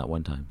one time. That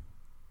one time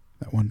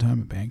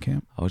at band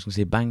camp? I was going to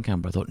say band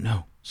camp, but I thought,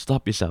 no,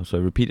 stop yourself. So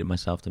I repeated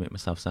myself to make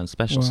myself sound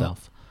special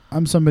self.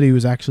 I'm somebody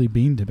who's actually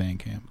been to band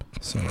camp,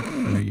 so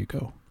there you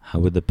go. How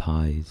were the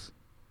pies?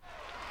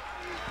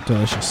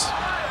 Delicious.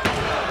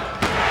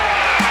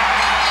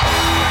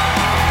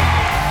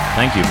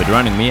 Thank you for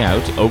drowning me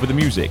out over the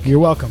music. You're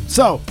welcome.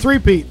 So,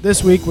 three-peat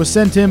this week was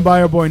sent in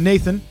by our boy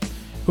Nathan,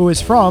 who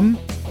is from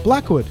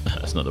Blackwood.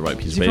 That's not the right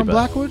piece is of paper. Is he from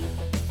Blackwood?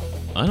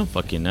 I don't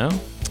fucking know.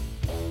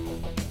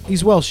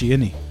 He's Welshie,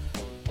 isn't he?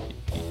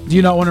 Do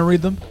you not want to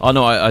read them? Oh,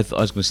 no, I was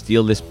going to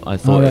steal this. I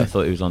thought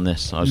it was on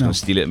this. I was going to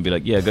steal it and be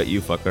like, yeah, I got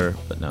you, fucker.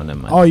 But no, never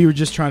mind. Oh, you were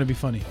just trying to be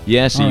funny.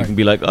 Yeah, so you can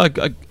be like, oh,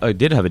 I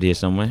did have it here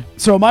somewhere.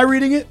 So am I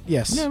reading it?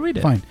 Yes. Yeah, read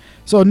it. Fine.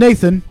 So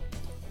Nathan,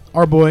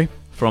 our boy,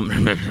 from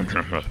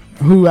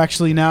who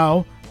actually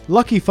now,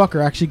 lucky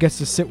fucker, actually gets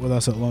to sit with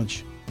us at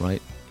lunch.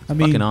 Right. I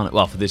mean, fucking on it.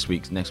 Well, for this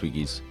week, next week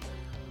Is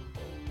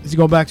he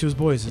going back to his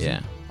boys? Is yeah.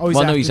 He?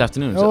 Oh, he's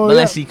afternoon. So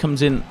unless he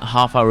comes in a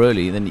half hour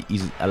early, then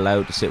he's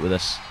allowed to sit with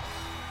us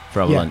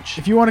for our lunch.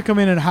 If you want to come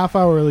in a half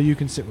hour early, you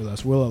can sit with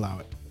us. We'll allow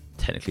it.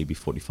 Technically, be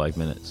 45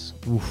 minutes.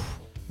 Oof.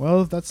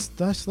 Well, that's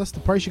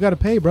the price you got to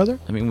pay, brother.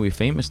 I mean, we're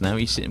famous now.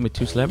 He's sitting with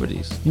two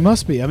celebrities. He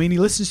must be. I mean, he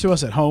listens to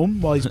us at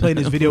home while he's playing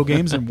his video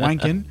games and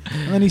wanking,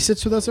 and then he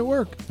sits with us at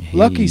work. Hey,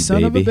 lucky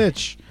son baby. of a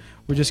bitch.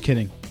 We're just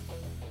kidding.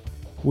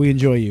 We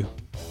enjoy you.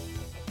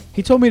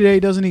 He told me today he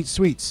doesn't eat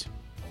sweets.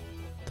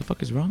 What the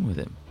fuck is wrong with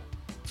him?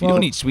 If you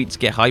don't eat sweets,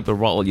 get hyper,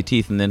 rottle your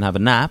teeth, and then have a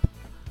nap.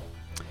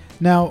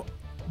 Now,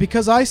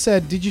 because I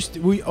said, did you?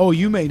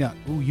 You may not.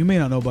 You may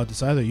not know about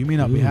this either. You may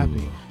not be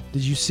happy.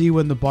 Did you see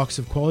when the box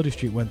of Quality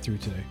Street went through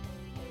today?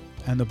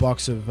 And the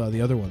box of the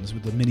other ones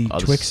with the mini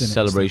Twix in it.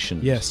 Celebration.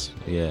 Yes.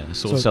 Yeah, I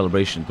saw the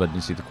Celebration, but I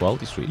didn't see the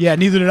Quality Street. Yeah,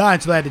 neither did I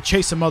until I had to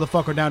chase some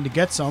motherfucker down to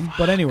get some.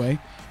 But anyway,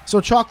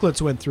 so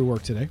chocolates went through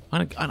work today.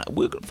 I'm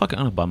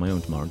gonna buy my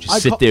own tomorrow.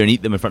 Just sit there and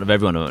eat them in front of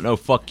everyone. I'm like, no,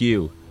 fuck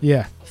you.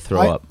 Yeah.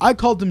 Throw up. I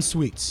called them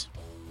sweets.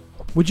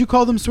 Would you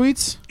call them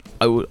sweets?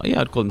 I would.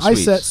 Yeah, I'd call them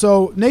sweets. I said,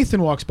 so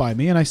Nathan walks by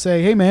me and I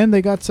say, hey man,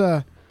 they got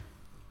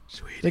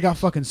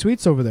fucking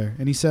sweets over there.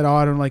 And he said, oh,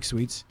 I don't like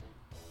sweets.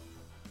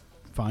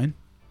 Fine.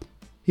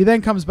 He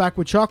then comes back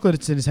with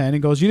chocolates in his hand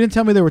and goes, you didn't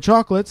tell me there were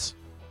chocolates.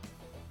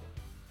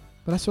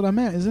 But that's what I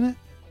meant, isn't it?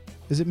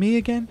 Is it me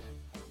again?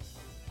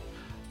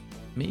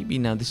 Maybe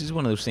now this is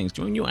one of those things.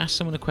 Do you know when you ask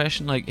someone a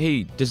question like,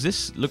 hey, does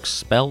this look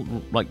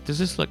spelled like, this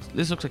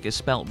looks like it's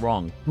spelled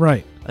wrong?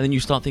 Right. And then you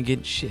start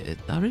thinking, shit,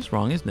 that is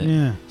wrong, isn't it?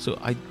 Yeah. So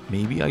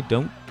maybe I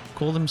don't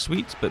call them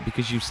sweets, but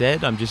because you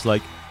said, I'm just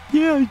like,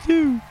 yeah, I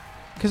do.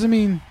 Because I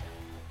mean,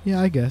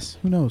 yeah, I guess.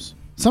 Who knows?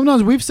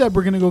 Sometimes we've said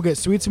we're going to go get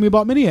sweets and we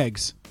bought mini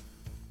eggs.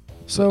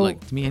 So but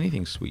like to me,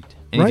 anything's sweet.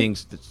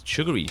 Anything's that's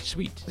sugary,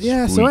 sweet.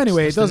 Yeah. Sweet. So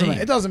anyway, it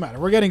doesn't matter.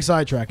 We're getting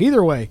sidetracked.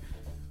 Either way,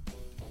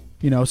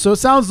 so it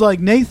sounds like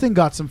Nathan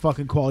got some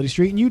fucking Quality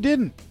Street and you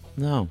didn't.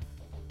 No,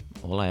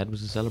 all I had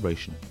was a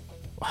Celebration.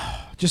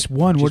 Just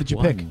one. What did you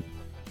pick?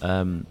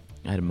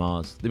 I had a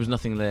Mars. There was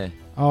nothing there.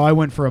 Oh, I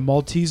went for a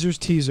Maltesers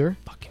teaser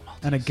Fucking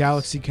Maltesers. and a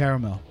Galaxy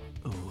Caramel.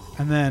 Ooh.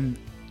 And then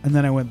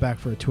I went back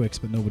for a Twix,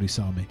 but nobody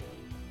saw me.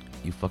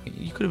 You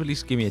could have at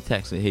least given me a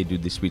text and hey,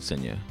 dude, this sweet's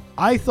on you.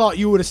 I thought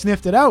you would have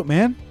sniffed it out,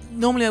 man.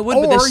 Normally I would,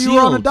 but they're sealed. Or you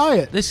were on a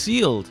diet. They're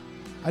sealed.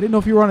 I didn't know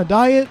if you were on a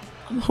diet.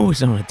 I'm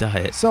always on a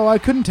diet. So I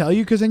couldn't tell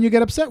you because then you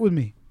get upset with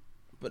me.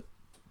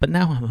 But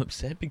now I'm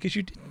upset because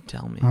you didn't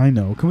tell me. I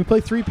know. Can we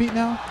play three-peat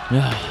now?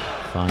 Yeah,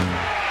 fine.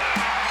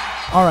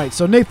 All right,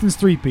 so Nathan's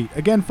three-peat.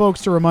 Again,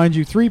 folks, to remind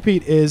you,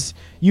 three-peat is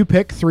you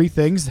pick 3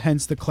 things,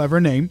 hence the clever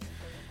name.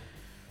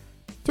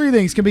 3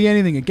 things. Can be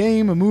anything. A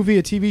game, a movie,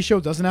 a TV show.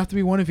 It doesn't have to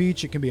be one of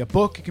each. It can be a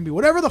book. It can be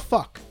whatever the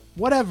fuck.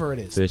 Whatever it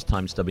is. First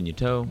time stubbing your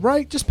toe.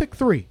 Right? Just pick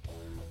 3.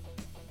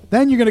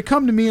 Then you're going to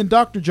come to me and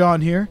Dr.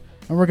 John here,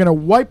 and we're going to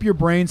wipe your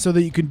brain so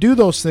that you can do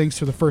those things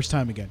for the first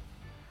time again.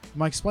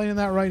 Am I explaining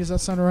that right? Does that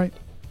sound all right?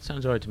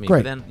 Sounds alright to me.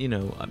 Great. But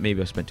then,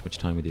 maybe I spent too much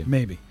time with you.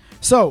 Maybe.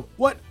 So,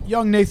 what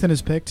young Nathan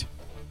has picked.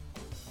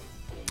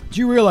 Do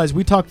you realize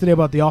we talked today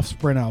about the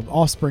Offspring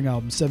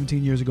album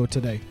 17 years ago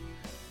today?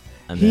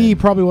 And He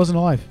then- probably wasn't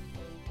alive.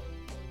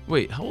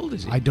 Wait, how old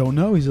is he? I don't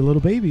know. He's a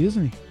little baby,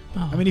 isn't he?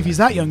 Oh, I mean, if he's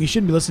that young, he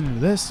shouldn't be listening to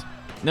this.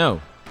 No.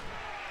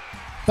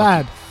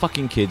 Bad.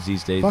 Fucking kids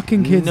these days.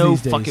 Fucking kids no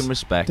these days. fucking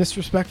respect.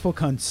 Disrespectful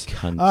cunts.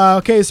 Cunts.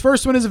 Okay, his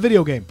first one is a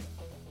video game.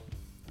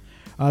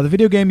 The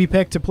video game he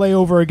picked to play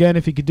over again,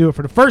 if he could do it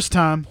for the first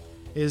time,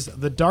 is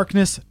The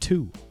Darkness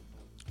 2.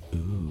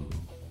 Ooh.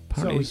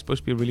 Apparently So- it's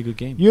supposed to be a really good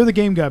game. You're the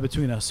game guy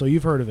between us, so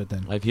you've heard of it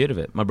then. I've heard of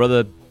it. My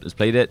brother has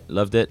played it,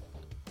 loved it.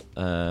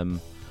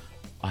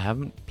 I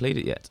haven't played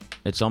it yet.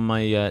 It's on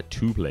my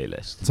to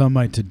playlist It's on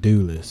my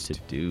to-do list. to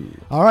do.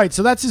 All right,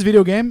 so that's his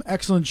video game.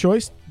 Excellent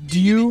choice. Do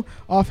you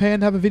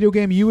offhand have a video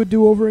game you would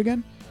do over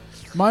again?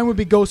 Mine would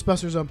be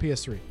Ghostbusters on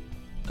PS3.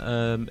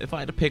 If I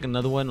had to pick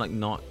another one, like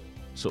not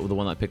sort of the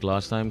one I picked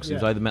last time, because it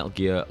was Yeah. either Metal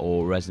Gear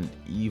or Resident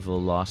Evil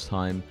last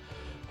time.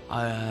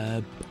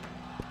 Off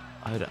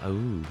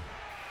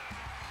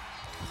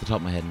the top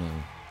of my head,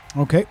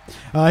 no. Okay.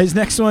 His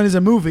next one is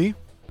a movie.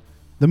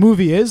 The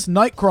movie is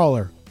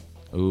Nightcrawler.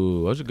 Ooh,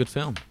 that was a good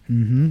film.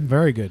 Mm-hmm.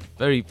 Very good.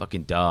 Very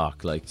fucking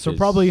dark. Like So just-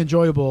 probably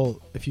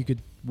enjoyable if you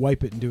could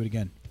wipe it and do it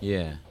again.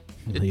 yeah.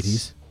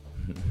 Ladies.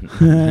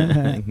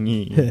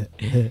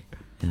 It's-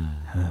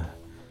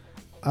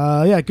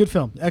 Yeah, good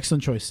film.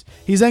 Excellent choice.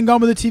 He's then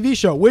gone with a TV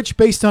show, which,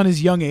 based on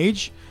his young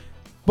age,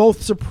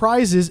 both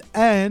surprises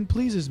and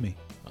pleases me.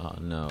 Oh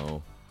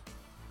no.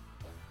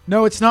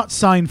 No, it's not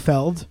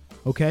Seinfeld,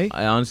 okay?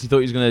 I honestly thought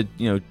he was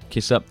gonna,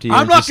 kiss up to you.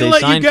 I'm and not just going to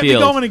say let you get me Seinfeld.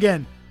 going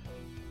again.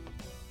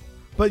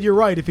 But you're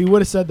right. If he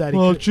would have said that,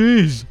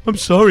 jeez. I'm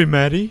sorry,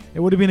 Maddie. it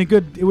would have been a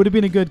good. It would have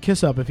been a good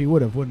kiss up if he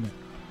would have, wouldn't it?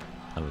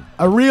 I would-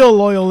 A real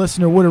loyal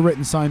listener would have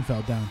written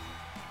Seinfeld down.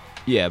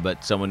 Yeah,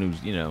 but someone who's,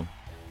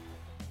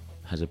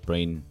 has a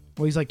brain.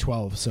 Well, he's like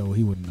 12, so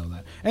he wouldn't know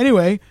that.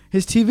 Anyway,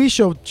 his TV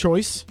show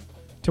choice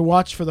to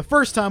watch for the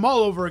first time all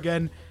over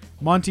again: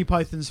 Monty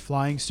Python's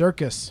Flying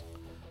Circus.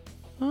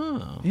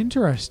 Oh,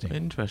 Interesting.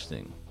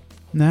 interesting.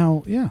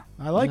 Now, yeah,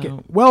 I like No.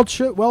 it.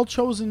 Well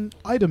chosen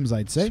items,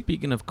 I'd say.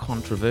 Speaking of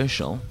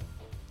controversial,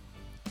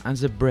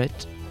 as a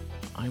Brit,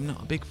 I'm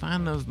not a big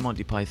fan of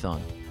Monty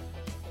Python.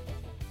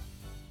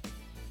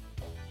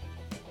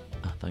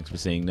 Thanks for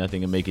saying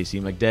nothing and make it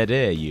seem like dead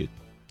air, you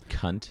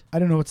cunt. I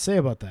don't know what to say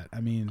about that.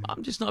 I mean,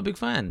 I'm just not a big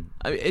fan.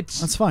 It's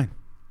that's fine.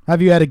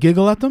 Have you had a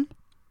giggle at them?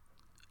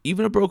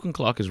 even a broken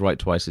clock is right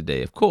twice a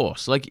day. Of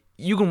course, like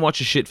you can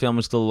watch a shit film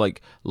and still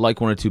like 1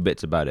 or 2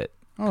 bits about it.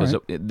 All Because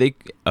right.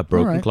 a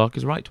broken right. clock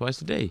is right twice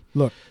a day.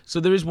 Look, So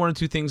there is 1 or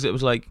 2 things that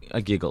was like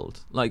I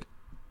giggled. Like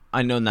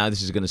I know now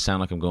this is going to sound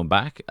like I'm going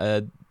back.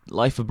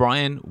 Life of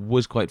Brian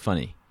was quite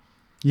funny,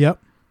 yep.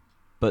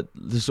 but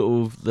the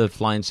sort of the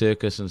Flying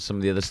Circus and some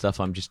of the other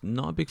stuff I'm just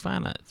not a big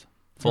fan of. Fair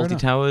Faulty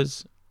enough.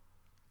 Towers,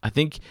 I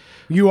think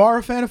You are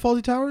a fan of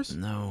Faulty Towers?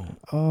 no.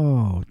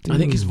 Oh, dude. I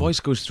think his voice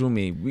goes through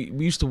me. We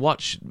used to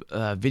watch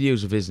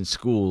videos of his in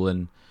school,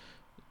 and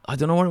I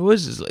don't know what it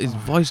was. His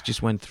voice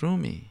just went through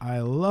me. I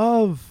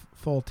love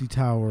Faulty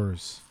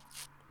Towers.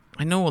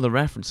 I know all the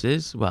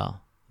references.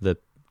 Well,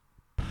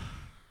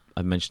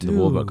 I mentioned the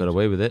war, but got Dude.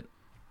 away with it.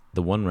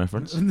 The one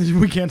reference.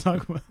 We can't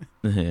talk about.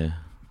 Yeah.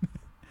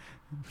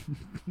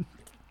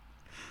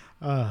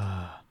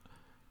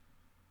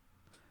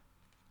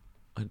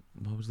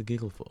 What was the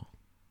giggle for?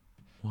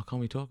 Why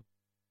can't we talk?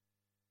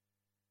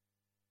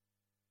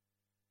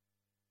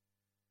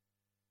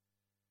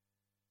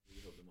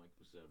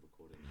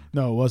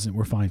 No, it wasn't.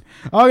 We're fine.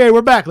 Okay,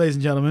 we're back, ladies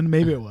and gentlemen.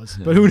 Maybe it was,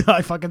 but who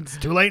knows? It's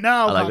too late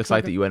now. I like the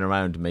fact cocksucker. that you went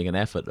around to make an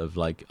effort of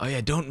like, oh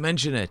yeah, don't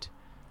mention it,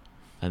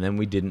 and then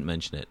we didn't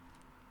mention it.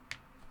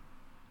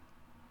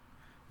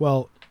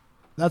 Well,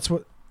 that's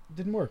what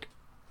didn't work.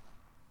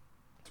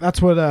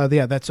 That's what.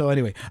 Yeah. That's so.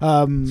 Anyway.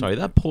 Sorry,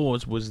 that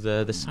pause was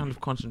the sound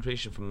of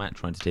concentration from Matt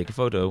trying to take a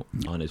photo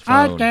on his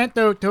phone. I can't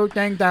do 2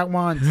 things at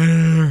once.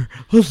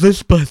 What's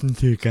this button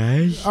do,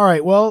 guys? All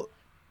right. Well,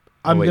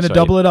 I'm wait, going to sorry.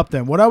 double it up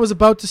then. What I was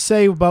about to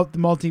say about the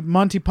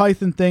Monty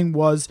Python thing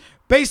was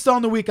based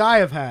on the week I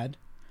have had,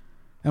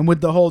 and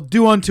with the whole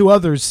 "do unto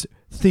others"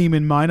 theme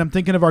in mind. I'm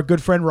thinking of our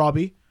good friend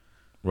Robbie,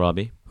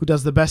 Robbie. who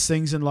does the best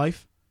things in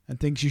life and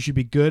thinks you should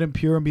be good and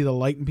pure and be the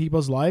light in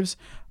people's lives.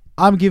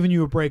 I'm giving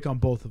you a break on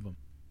both of them.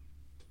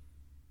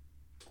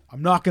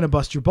 I'm not going to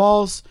bust your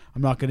balls.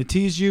 I'm not going to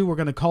tease you. We're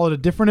going to call it a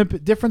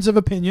difference of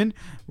opinion.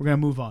 We're going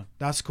to move on.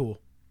 That's cool.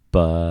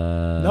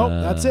 But Nope,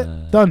 that's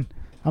it. Done.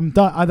 I'm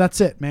done.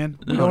 That's it, man.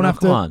 We No, don't no, have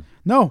to. come on.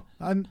 No,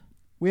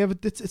 we have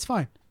it. It's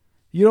fine.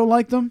 You don't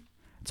like them.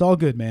 It's all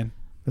good, man.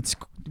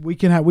 We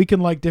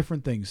can like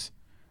different things.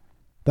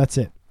 That's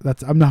it.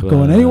 I'm not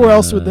going anywhere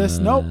else with this.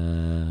 Nope.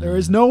 There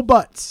is no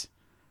buts.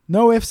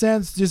 No ifs,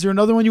 ands. Is there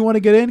another one you want to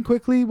get in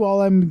quickly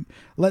while I'm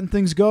letting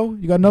things go?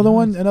 You got another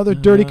one? Another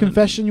dirty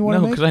confession you want to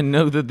No, make? because I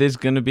know that there's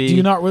going to be... Do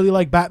you not really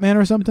like Batman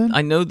or something?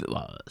 I know that...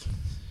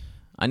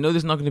 I know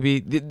there's not going to be...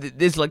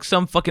 There's like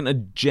some fucking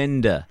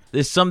agenda.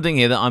 There's something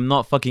here that I'm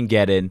not fucking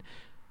getting.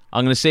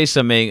 I'm going to say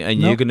something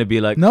and you're going to be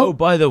like, oh,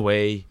 by the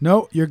way...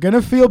 No, you're going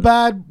to feel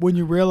bad when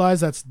you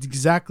realize that's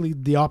exactly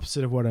the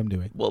opposite of what I'm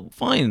doing. Well,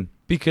 fine.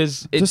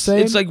 Because it's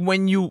like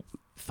when you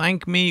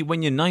thank me,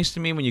 when you're nice to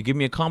me, when you give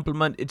me a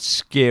compliment, it's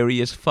scary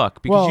as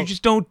fuck. Because you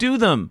just don't do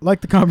them. Like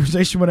the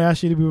conversation when I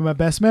asked you to be my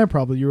best man,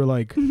 probably. You were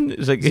like...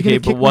 It's like, okay,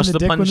 but what's the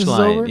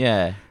punchline?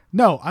 Yeah.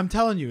 No, I'm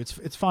telling you,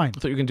 it's fine. I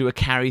thought you were gonna do a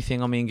carry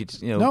thing on me and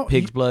get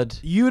pig's blood.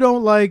 You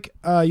don't like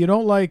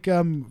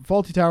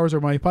Faulty Towers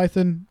or Monty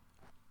Python.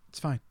 It's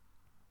fine.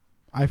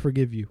 I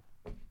forgive you.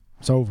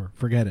 It's over.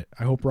 Forget it.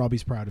 I hope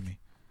Robbie's proud of me.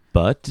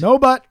 But no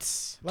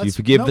buts. Do you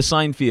forgive the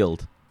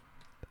Seinfeld?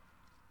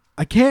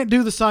 I can't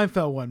do the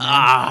Seinfeld one, man.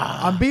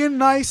 I'm being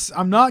nice.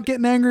 I'm not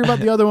getting angry about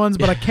the other ones,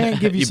 but I can't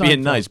give you You're Seinfeld.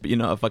 being nice, but you're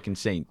not a fucking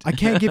saint. I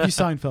can't give you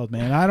Seinfeld,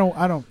 man. I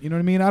don't, you know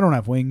what I mean? I don't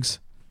have wings.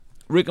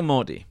 Rick and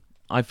Morty.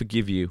 I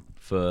forgive you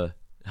for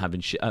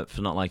having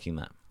for not liking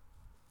that.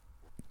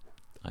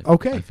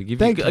 Okay. I forgive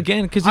Thank you you.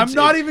 again because I'm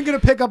not even going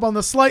to pick up on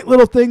the slight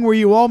little thing where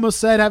you almost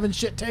said having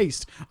shit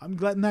taste. I'm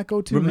letting that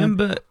go too.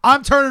 Remember, man.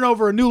 I'm turning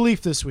over a new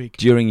leaf this week.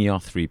 During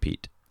your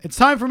three-peat. It's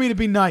time for me to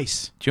be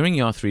nice. During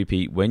your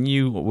three-peat, when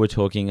you were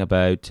talking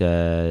about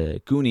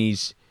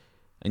Goonies,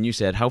 and you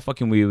said how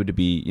fucking weird would it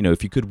be,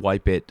 if you could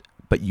wipe it,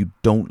 but you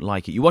don't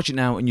like it. You watch it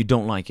now and you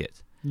don't like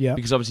it. Yeah.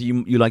 Because obviously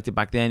you liked it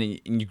back then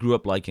and you grew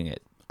up liking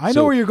it. I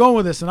know where you're going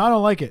with this, and I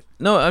don't like it.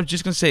 No, I was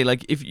just gonna say,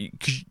 like, if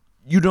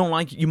you don't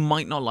like it, you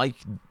might not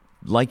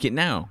like it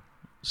now.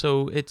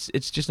 So it's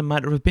just a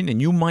matter of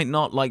opinion. You might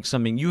not like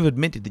something. You've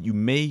admitted that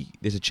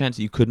there's a chance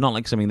that you could not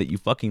like something that you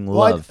fucking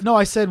love.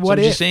 I said what so I'm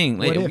if. Just saying,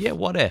 what if? Yeah,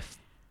 what if?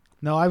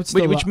 No, I would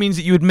still. Which means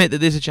that you admit that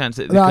there's a chance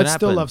that it could I'd happen.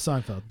 still love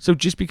Seinfeld. So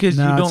just because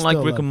you don't like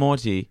Rick and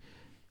Morty,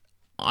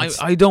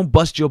 I don't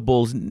bust your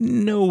balls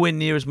nowhere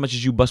near as much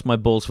as you bust my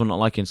balls for not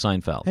liking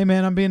Seinfeld. Hey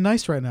man, I'm being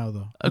nice right now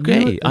though.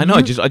 Okay, I know.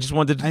 I just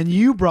wanted to... And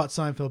you brought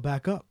Seinfeld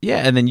back up. Yeah,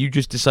 and then you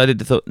just decided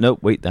to thought, no,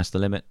 wait, that's the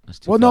limit. That's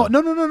too far. No,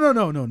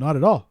 not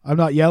at all. I'm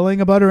not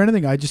yelling about it or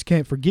anything. I just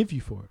can't forgive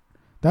you for it.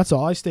 That's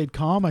all. I stayed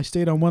calm. I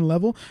stayed on one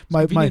level. It's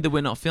convenient that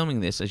we're not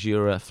filming this as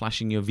you're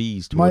flashing your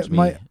V's towards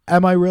me.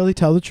 Am I really,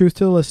 tell the truth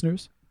to the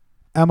listeners?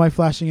 Am I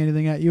flashing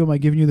anything at you? Am I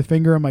giving you the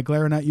finger? Am I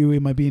glaring at you?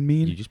 Am I being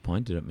mean? You just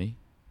pointed at me.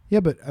 Yeah,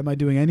 but am I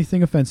doing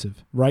anything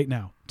offensive right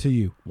now to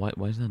you? Why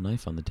is that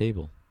knife on the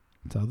table?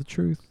 Tell the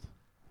truth.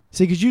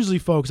 See, because usually,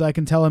 folks, I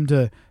can tell him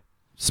to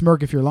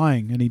smirk if you're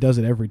lying, and he does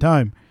it every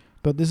time.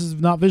 But this is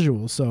not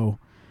visual, so...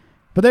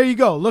 But there you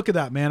go. Look at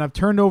that, man. I've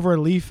turned over a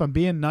leaf. I'm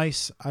being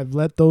nice. I've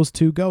let those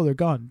two go. They're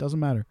gone. Doesn't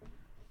matter.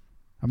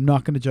 I'm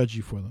not going to judge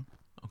you for them.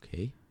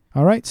 Okay.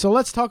 All right, so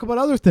let's talk about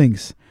other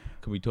things.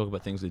 Can we talk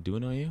about things that do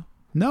annoy you?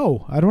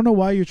 No, I don't know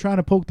why you're trying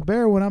to poke the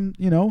bear when I'm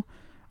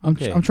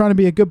Okay. I'm trying to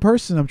be a good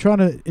person. I'm trying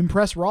to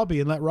impress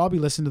Robbie and let Robbie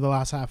listen to the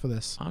last half of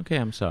this. Okay,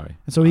 I'm sorry.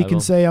 And so he can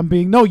say I'm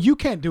being... No, you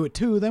can't do it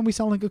too. Then we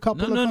sound like a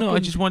couple No. I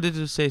just wanted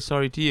to say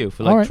sorry to you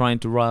for trying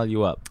to rile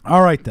you up.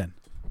 All right, then.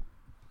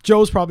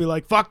 Joe's probably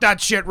like, fuck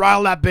that shit,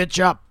 rile that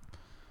bitch up.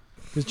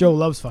 Because Joe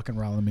loves fucking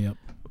riling me up.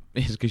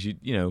 It's because you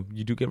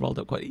do get riled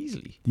up quite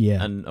easily.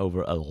 Yeah. And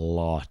over a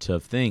lot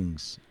of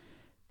things.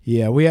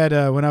 Yeah, we had,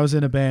 when I was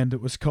in a band,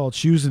 it was called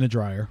Shoes in a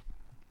Dryer.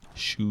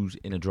 Shoes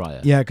in a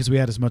Dryer. Yeah, because we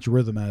had as much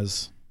rhythm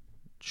as...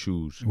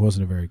 Shoes. It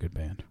wasn't a very good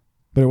band.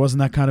 But it wasn't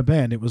that kind of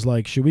band. It was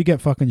like, should we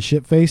get fucking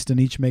shit-faced and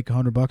each make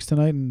 $100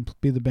 tonight and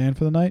be the band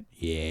for the night?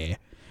 Yeah.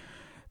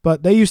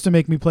 But they used to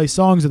make me play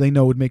songs that they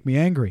know would make me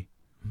angry.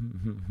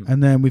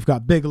 And then we've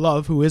got Big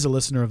Love, who is a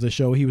listener of the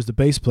show. He was the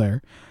bass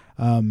player.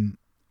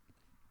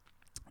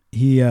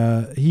 He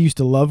used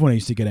to love when I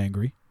used to get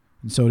angry.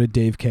 And so did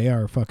Dave K,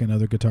 our fucking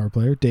other guitar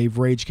player. Dave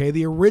Rage K,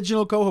 the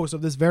original co-host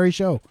of this very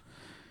show.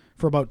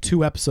 For about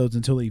 2 episodes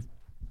until he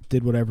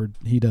did whatever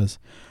he does.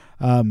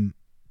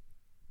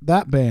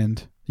 That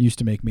band used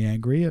to make me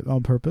angry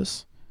on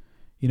purpose.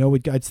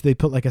 They'd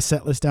put like a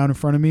set list down in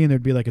front of me and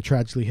there'd be like a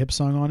Tragically Hip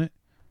song on it.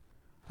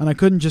 And I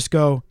couldn't just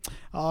go,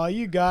 oh,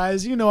 you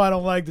guys, I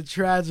don't like the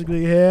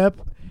Tragically Hip.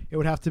 It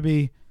would have to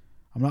be,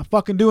 I'm not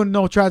fucking doing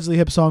no Tragically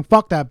Hip song.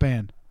 Fuck that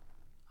band.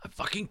 I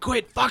fucking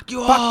quit. Fuck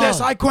you all. Fuck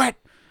this. I quit.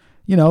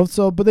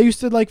 But they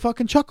used to like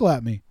fucking chuckle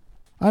at me.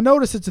 I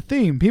notice it's a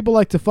theme. People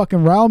like to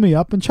fucking rile me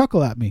up and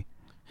chuckle at me.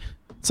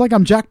 It's like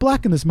I'm Jack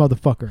Black in this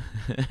motherfucker.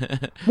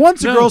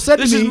 Once a girl said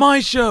to me... This is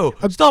my show.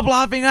 Stop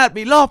laughing at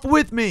me. Laugh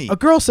with me. A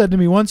girl said to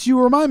me once,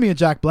 you remind me of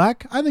Jack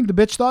Black. I think the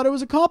bitch thought it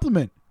was a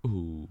compliment.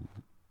 Ooh.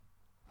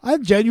 I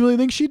genuinely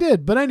think she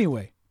did. But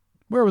anyway,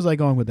 where was I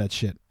going with that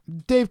shit?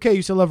 Dave K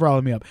used to love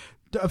riling me up.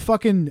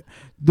 Fucking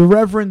the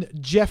Reverend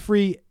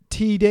Jeffrey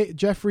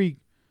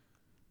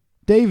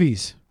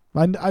Davies.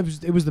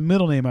 It was the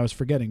middle name I was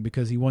forgetting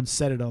because he once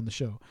said it on the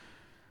show.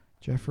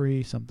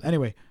 Jeffrey something.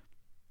 Anyway...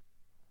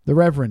 the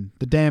Reverend,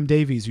 the damn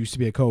Davies, used to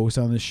be a co-host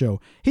on this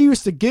show. He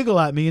used to giggle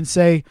at me and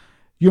say,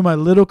 "You're my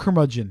little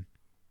curmudgeon."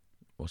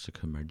 What's a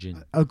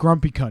curmudgeon? A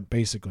grumpy cunt,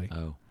 basically.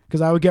 Oh.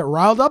 Because I would get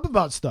riled up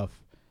about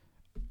stuff.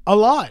 A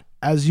lot,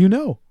 as you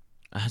know.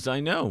 As I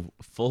know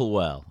full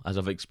well, as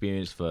I've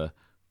experienced for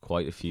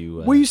quite a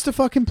few. We used to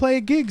fucking play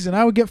at gigs, and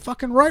I would get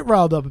fucking right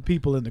riled up at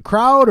people in the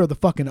crowd or the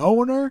fucking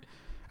owner,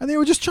 and they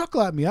would just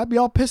chuckle at me. I'd be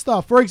all pissed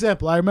off. For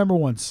example, I remember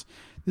once.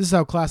 This is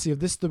how classy.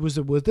 This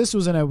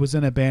was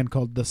in a band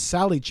called the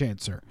Sally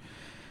Chancer,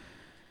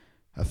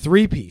 a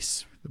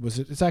 3-piece.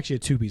 It's actually a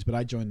 2-piece, but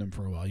I joined them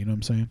for a while. You know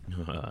what I'm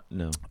saying?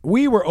 No.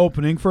 We were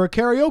opening for a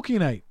karaoke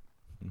night.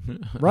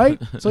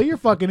 Right? So you're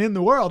fucking in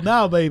the world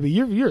now, baby.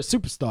 You're a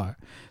superstar.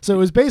 So it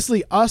was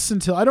basically us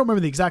until, I don't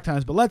remember the exact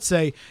times, but let's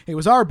say it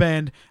was our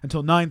band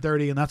until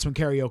 9:30, and that's when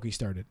karaoke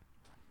started.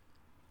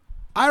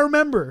 I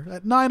remember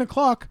at 9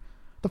 o'clock,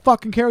 the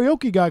fucking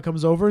karaoke guy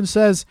comes over and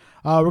says,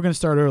 we're going to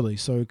start early,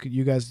 so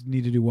you guys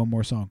need to do one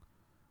more song.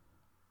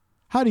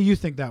 How do you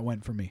think that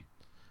went for me?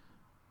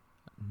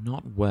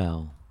 Not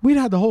well. We'd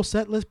had the whole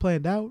set list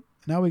planned out.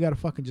 Now we got to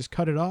fucking just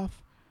cut it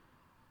off.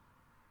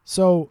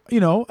 So,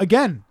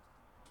 again,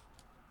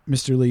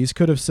 Mr. Lees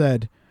could have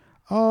said,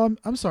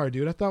 I'm sorry,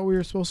 dude. I thought we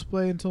were supposed to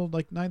play until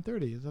like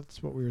 9:30.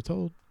 That's what we were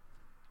told.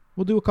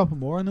 We'll do a couple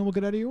more and then we'll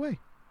get out of your way.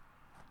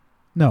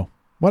 No.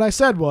 What I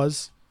said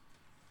was,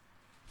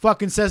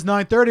 fucking says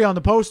 9:30 on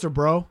the poster,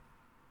 bro.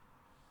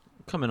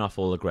 Coming off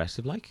all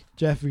aggressive like.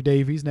 Jeffrey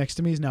Davies next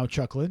to me is now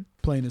chuckling,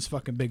 playing his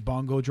fucking big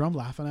bongo drum,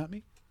 laughing at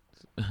me.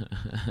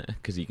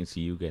 Because he can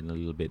see you getting a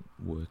little bit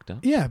worked up.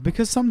 Yeah,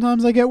 because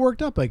sometimes I get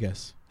worked up, I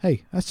guess.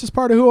 Hey, that's just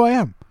part of who I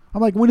am.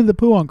 I'm like Winnie the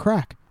Pooh on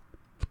crack.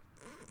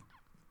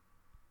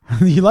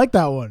 You like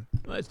that one?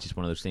 Well, it's just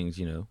one of those things,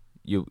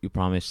 you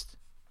promised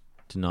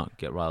to not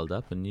get riled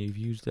up, and you've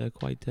used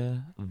quite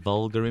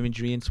vulgar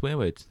imagery and swear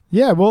words.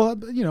 Yeah, well,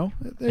 there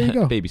you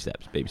go. Baby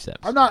steps.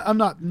 I'm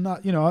not.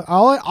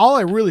 All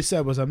I really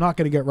said was I'm not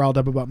going to get riled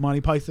up about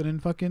Monty Python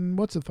and fucking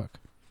what's the fuck,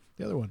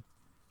 the other one.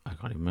 I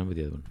can't even remember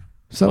the other one.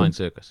 So,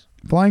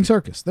 Flying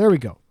Circus. There we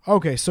go.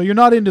 Okay, so you're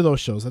not into those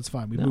shows. That's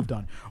fine. We moved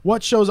on.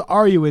 What shows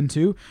are you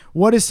into?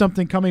 What is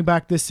something coming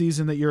back this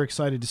season that you're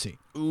excited to see?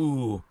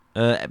 Ooh.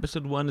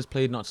 Episode 1 is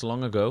played not so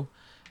long ago.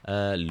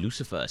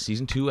 Lucifer,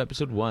 Season 2,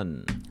 Episode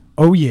 1.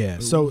 Oh, yeah.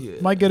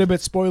 Might get a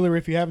bit spoiler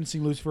if you haven't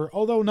seen Lucifer,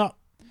 although not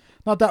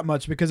that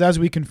much, because as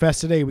we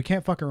confessed today, we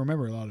can't fucking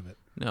remember a lot of it.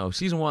 No,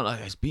 Season 1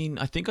 has been...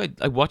 I think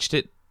I watched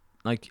it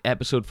like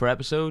episode for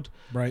episode.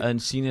 Right.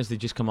 And seeing as they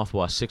just come off,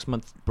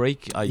 6-month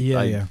break,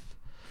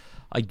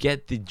 I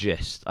get the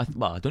gist. I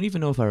don't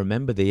even know if I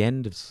remember the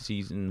end of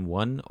Season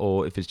 1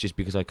 or if it's just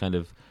because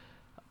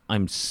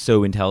I'm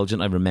so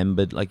intelligent I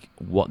remembered like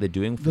what they're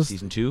doing for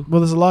Season 2.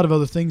 Well, there's a lot of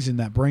other things in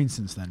that brain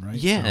since then, right?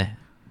 Yeah.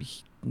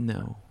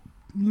 So.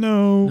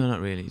 No, not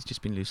really. It's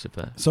just been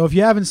Lucifer. So if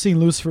you haven't seen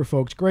Lucifer,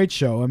 folks, great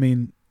show. I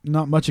mean,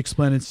 not much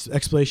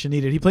explanation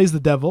needed. He plays the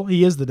devil.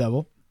 He is the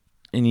devil.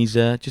 And he's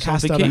just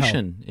Cast on out of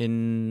vacation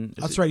in...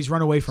 That's right. He's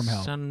run away from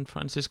hell. San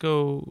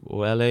Francisco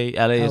or LA.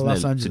 LA is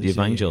Los the Angeles, City of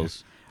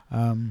Angels.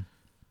 Yeah.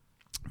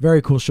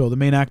 Very cool show. The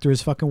main actor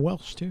is fucking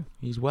Welsh, too.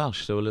 He's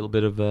Welsh, so a little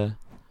bit of... or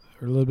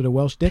a little bit of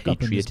Welsh dick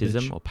up in this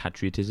bitch. Or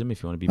patriotism,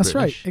 if you want to be That's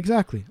British. Right,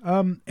 exactly.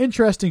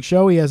 Interesting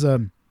show. He has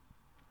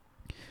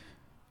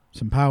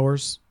some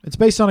powers. It's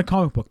based on a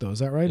comic book, though. Is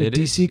that right? It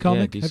a DC is.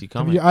 comic? Yeah, DC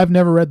comic. I've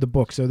never read the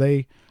book, so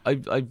they...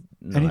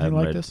 Anything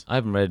like this? I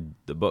haven't read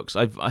the books.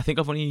 I think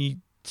I've only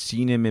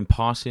seen him in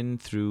passing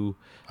through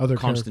other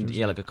characters.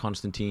 Yeah, like a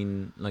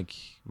Constantine like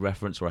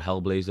reference or a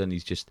Hellblazer, and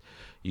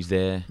he's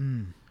there.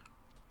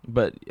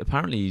 But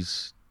apparently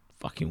he's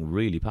fucking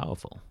really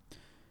powerful.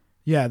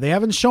 Yeah, they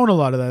haven't shown a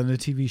lot of that in the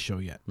TV show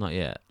yet. Not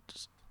yet.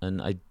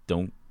 And I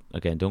don't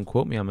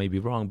quote me, I may be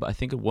wrong, but I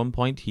think at one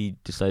point he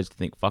decides to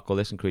think, fuck all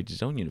this, and creates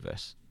his own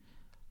universe.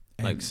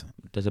 Excellent.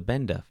 Like, there's a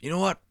bender. You know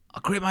what?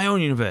 I'll create my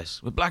own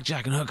universe with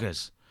blackjack and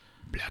hookers.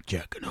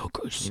 Blackjack and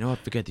hookers. You know what?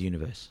 Forget the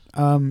universe.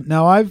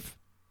 Now,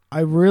 I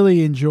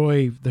really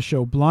enjoy the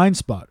show Blind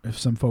Spot. If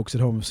some folks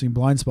at home have seen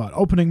Blind Spot.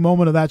 Opening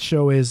moment of that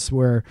show is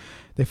where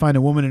they find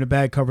a woman in a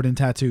bag covered in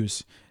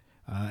tattoos.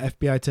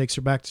 FBI takes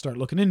her back to start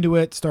looking into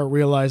it, start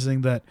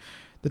realizing that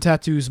the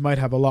tattoos might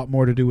have a lot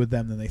more to do with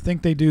them than they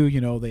think they do.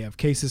 You know, they have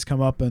cases come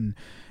up and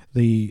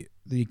the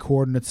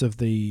coordinates of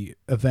the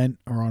event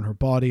are on her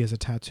body as a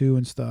tattoo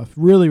and stuff.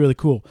 Really, really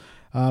cool.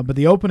 But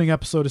the opening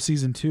episode of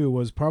season 2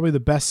 was probably the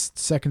best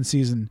second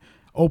season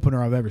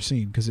opener I've ever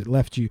seen because it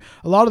left you...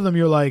 A lot of them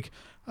you're like,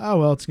 oh,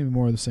 well, it's going to be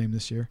more of the same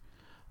this year.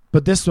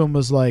 But this one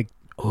was like,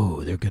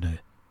 oh, they're going to...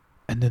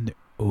 And then, they're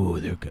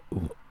going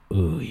to...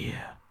 Oh,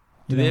 yeah.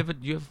 Do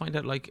you ever find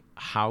out like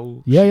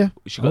how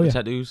she got the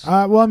tattoos?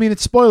 Well, I mean,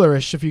 it's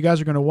spoilerish if you guys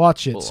are going to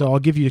watch it, so I'll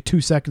give you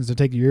 2 seconds to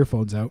take your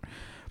earphones out.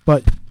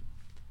 But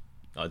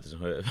it doesn't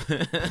hurt.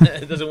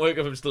 It doesn't work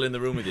if I'm still in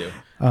the room with you.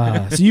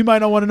 So you might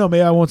not want to know.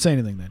 Maybe I won't say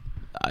anything then.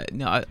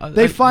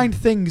 They find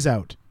things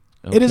out.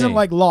 Okay. It isn't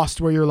like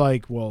Lost where you're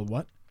like, well,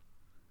 what?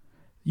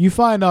 You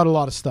find out a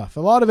lot of stuff.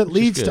 A lot of it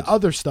leads to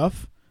other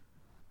stuff.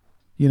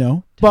 You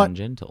know,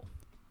 tangential.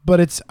 But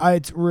it's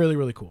really,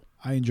 really cool.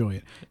 I enjoy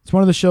it. It's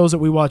one of the shows that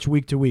we watch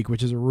week to week,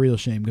 which is a real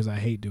shame because I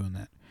hate doing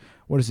that.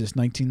 What is this,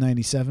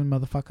 1997,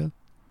 motherfucker?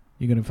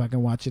 You gonna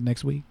fucking watch it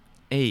next week?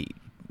 Hey,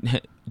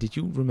 did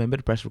you remember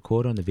to press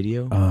record on the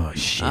video? Oh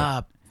shit!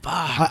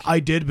 Fuck. I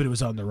did, but it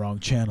was on the wrong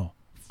channel.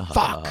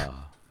 Fuck.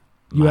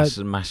 You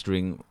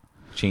Mastering,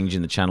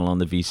 changing the channel on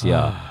the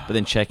VCR, but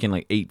then checking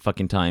like 8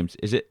 fucking times.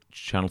 Is it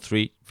channel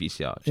 3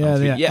 VCR? Channel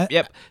 3? Yeah.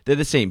 Yep. They're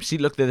the same. See,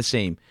 look, they're the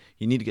same.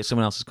 You need to get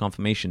someone else's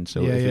confirmation.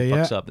 So if it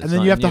fucks up, and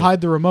then you have to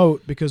hide the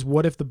remote because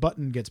what if the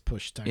button gets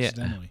pushed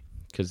accidentally?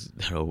 Because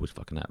that always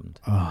fucking happened.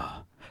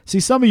 See,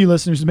 some of you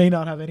listeners may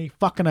not have any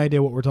fucking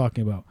idea what we're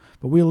talking about,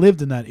 but we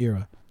lived in that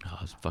era. Oh,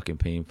 it's fucking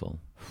painful.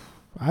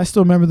 I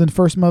still remember the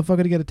first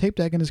motherfucker to get a tape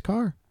deck in his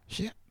car.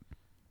 Shit.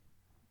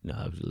 No,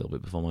 it was a little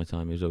bit before my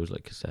time. It was always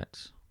like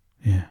cassettes.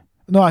 Yeah.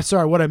 No,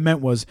 sorry. What I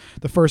meant was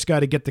the first guy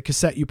to get the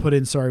cassette you put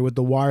in, with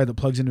the wire that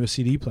plugs into a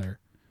CD player.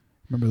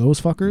 Remember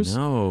those fuckers?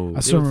 No.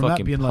 I still remember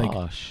that being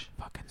posh.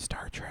 like, fucking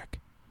Star Trek.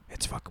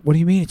 It's what do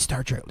you mean it's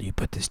Star Trek? You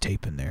put this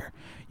tape in there.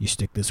 You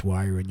stick this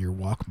wire in your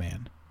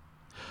Walkman.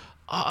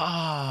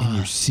 In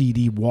your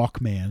CD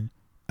Walkman.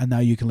 And now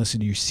you can listen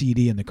to your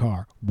CD in the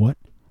car. What?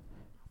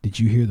 Did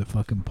you hear that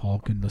fucking Paul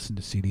can listen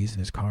to CDs in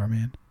his car,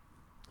 man?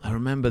 I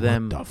remember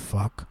them. What the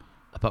fuck?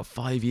 About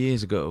 5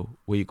 years ago,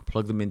 where you could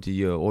plug them into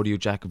your audio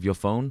jack of your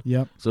phone.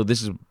 Yep. So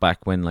this is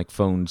back when like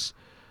phones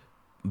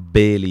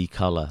barely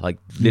color, like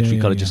literally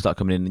color just started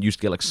coming in. You used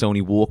to get like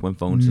Sony Walkman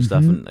phones and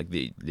stuff, and like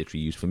they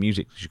literally used for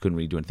music because you couldn't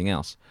really do anything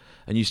else.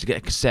 And you used to get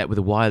a cassette with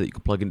a wire that you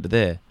could plug into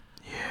there.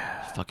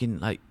 Yeah. Fucking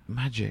like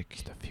magic.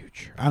 It's the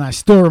future. And I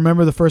still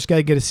remember the first guy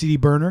to get a CD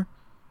burner.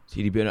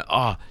 CD burner.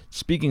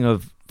 Speaking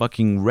of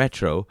fucking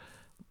retro,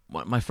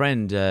 my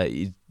friend,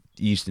 he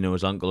used to know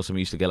his uncle, so he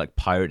used to get like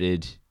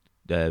pirated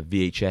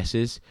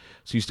VHSs.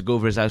 So he used to go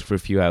over his house for a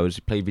few hours,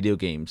 play video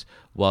games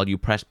while you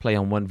press play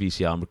on one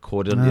VCR and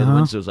record it on the other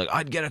one. So it was like,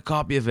 I'd get a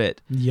copy of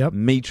it. Yep.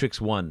 Matrix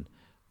 1.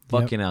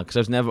 Fucking hell.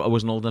 Because I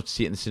wasn't old enough to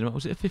see it in the cinema.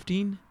 Was it a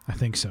 15? I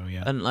think so,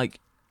 yeah. And like,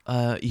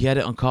 he had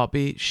it on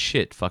copy.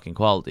 Shit fucking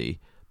quality.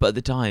 But at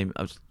the time,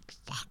 I was,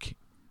 fuck.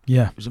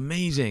 Yeah. It was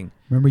amazing.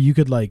 Remember, you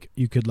could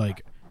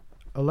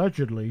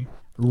allegedly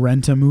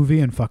rent a movie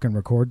and fucking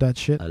record that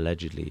shit?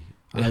 Allegedly.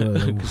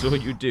 Because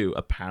what you do,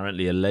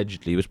 apparently,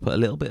 allegedly, was put a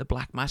little bit of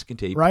black masking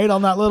tape right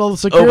on that little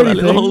security that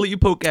thing. little hole that you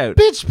poke out.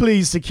 Bitch,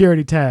 please,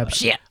 security tab.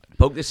 Shit.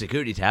 Poke the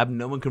security tab,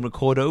 no one can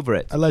record over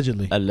it.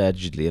 Allegedly,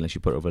 unless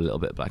you put over a little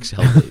bit of black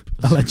cell tape.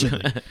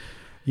 Allegedly.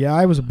 Yeah,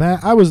 I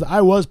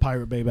was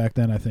Pirate Bay back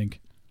then, I think.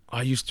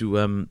 I used to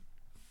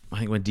I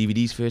think when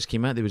DVDs first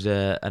came out, there was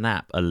an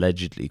app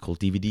allegedly called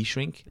DVD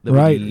Shrink.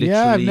 Right.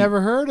 Yeah, I've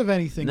never heard of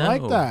anything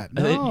like that.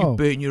 No. And then you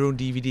burn your own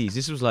DVDs.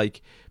 This was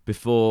like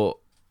before.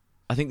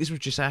 I think this was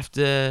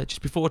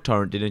just before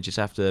torrent did, and just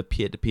after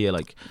peer-to-peer,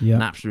 like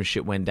Napster and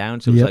shit went down.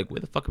 So it was like, where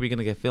the fuck are we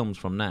gonna get films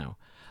from now?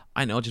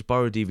 I know, I'll just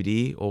borrow a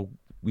DVD, or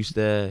we used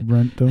to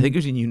rent them. I think it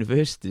was in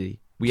university.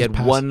 We had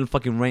one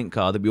fucking rent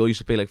card that we all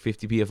used to pay like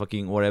 50p or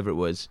fucking whatever it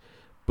was.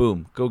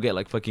 Boom, go get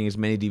like fucking as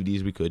many DVDs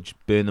as we could,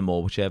 just burn them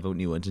all, whichever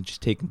new ones, and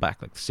just take them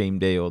back like the same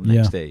day or the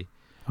next day.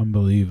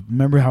 Unbelievable.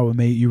 Remember how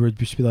you would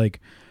just be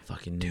like,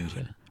 fucking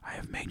dude, I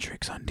have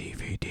Matrix on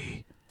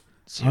DVD.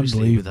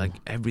 Seriously, with like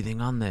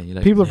everything on there. You're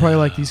like, people are probably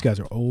like, these guys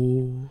are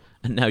old.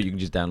 And now you can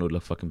just download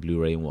like fucking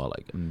Blu-ray in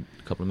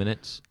a couple of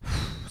minutes.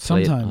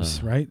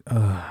 Sometimes, right?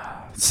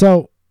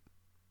 So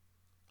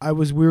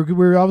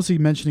we're obviously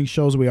mentioning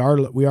shows we are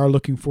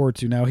looking forward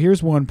to. Now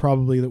here's one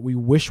probably that we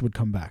wish would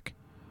come back.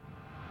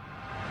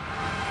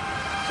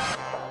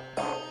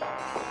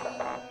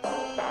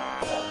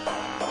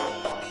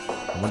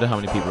 I wonder how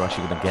many people are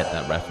actually going to get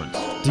that reference.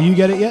 Do you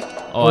get it yet?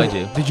 Oh, I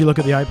do. Did you look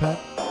at the iPad?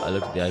 I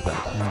looked at the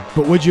iPad. Yeah.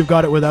 But would you have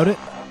got it without it?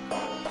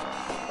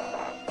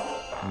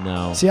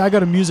 No. See, I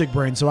got a music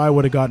brain, so I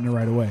would have gotten it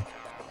right away.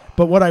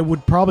 But what I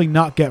would probably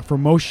not get for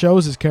most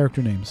shows is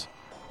character names.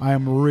 I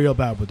am real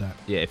bad with that.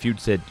 Yeah, if you'd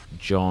said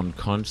John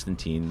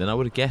Constantine, then I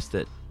would have guessed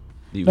it.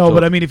 No,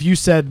 but I mean, if you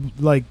said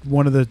like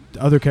one of the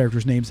other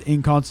characters' names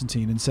in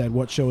Constantine and said,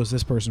 what show is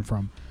this person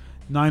from?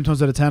 9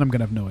 times out of 10, I'm going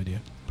to have no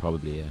idea.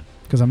 Probably, yeah.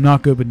 Because I'm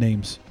not good with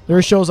names. There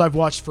are shows I've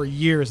watched for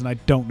years and I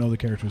don't know the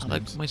characters'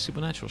 names. Like my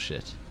Supernatural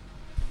shit.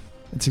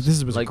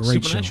 This was like a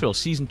great Supernatural, show.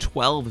 Season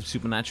 12 of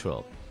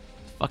Supernatural.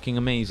 Fucking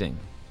amazing.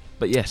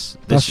 But yes.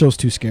 That show's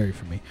too scary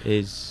for me.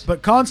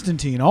 But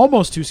Constantine,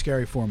 almost too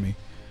scary for me.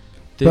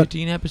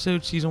 13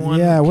 episodes, season 1.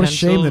 Yeah, what a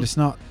shame that it's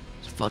not.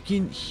 It's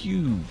fucking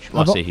huge.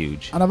 Well, I say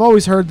huge. And I've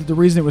always heard that the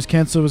reason it was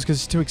canceled was because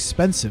it's too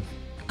expensive.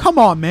 Come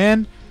on,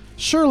 man.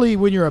 Surely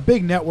when you're a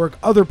big network,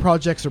 other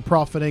projects are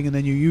profiting and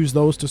then you use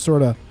those to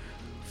sort of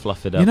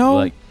fluff it up. You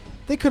know,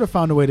 they could have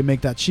found a way to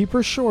make that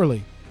cheaper,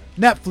 surely.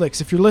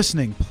 Netflix, if you're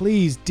listening,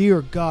 please,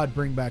 dear God,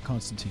 bring back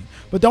Constantine.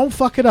 But don't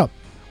fuck it up.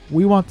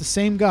 We want the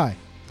same guy.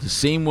 The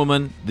same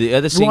woman, the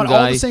other same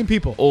guy. All the same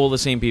people. All the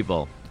same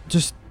people.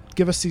 Just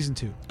give us season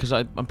 2. Because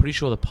I'm pretty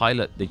sure the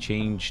pilot, they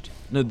changed.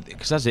 No,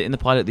 because that's it. In the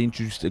pilot, they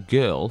introduced a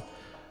girl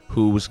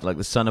who was like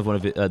the son of one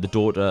of the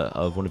daughter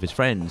of one of his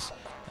friends.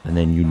 and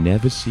then you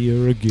never see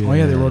her again. Oh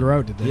yeah, they wrote her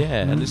out, did they?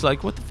 Yeah, and it's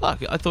like, what the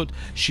fuck? I thought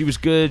she was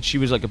good. She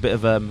was like a bit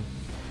of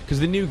because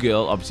the new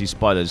girl, obviously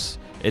spoilers.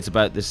 It's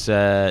about this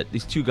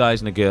these two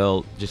guys and a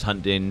girl just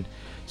hunting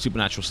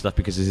supernatural stuff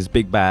because there's this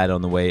big bad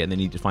on the way, and they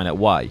need to find out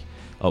why.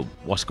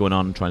 What's going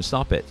on and try and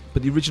stop it.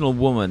 But the original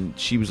woman,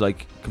 she was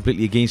like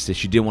completely against it.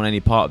 She didn't want any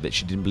part of it.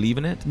 She didn't believe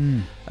in it.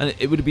 And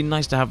it would have been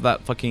nice to have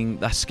that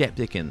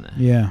skeptic in there.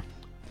 Yeah.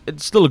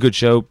 It's still a good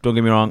show, don't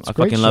get me wrong. I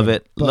fucking love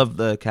it. but- Love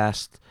the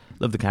cast.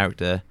 Love the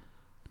character.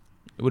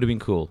 It would have been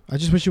cool. I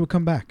just wish it would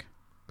come back.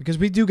 Because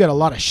we do get a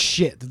lot of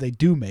shit that they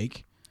do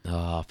make.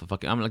 Oh, for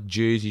fucking... I'm like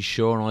Jersey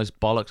Shore and all this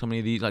bollocks. How many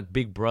of these? Like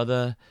Big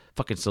Brother.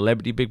 Fucking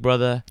Celebrity Big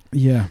Brother.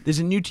 Yeah. There's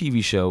a new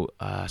TV show.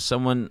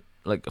 Someone...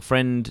 Like a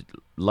friend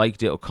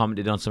liked it or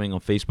commented on something on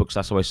Facebook, so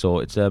that's how I saw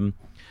it. It's the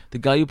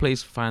guy who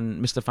plays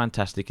Mr.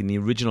 Fantastic in the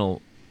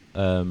original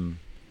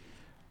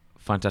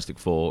Fantastic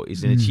Four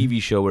is in a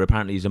TV show where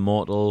apparently he's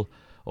immortal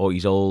or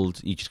he's old,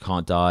 he just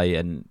can't die,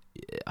 and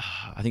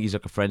I think he's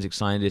like a forensic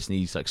scientist and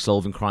he's like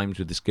solving crimes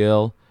with this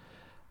girl.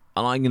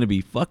 And I'm gonna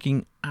be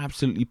fucking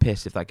absolutely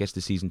pissed if that gets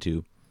to season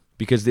 2.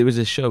 Because there was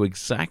a show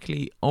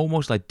exactly,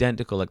 almost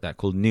identical like that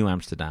called New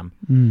Amsterdam.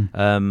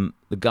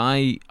 The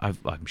guy,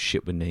 I'm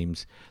shit with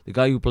names. The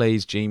guy who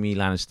plays Jaime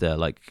Lannister,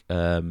 like,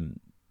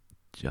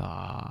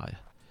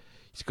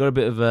 he's got a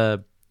bit of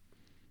a...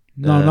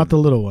 No, not the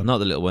little one. Not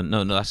the little one.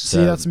 No, that's...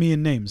 See, that's me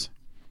in names.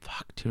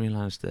 Fuck, Tyrion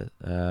Lannister.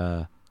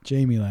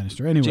 Jaime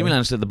Lannister. Anyway. Jaime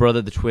Lannister, the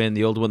brother, the twin,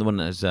 the older one, the one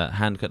that has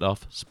hand cut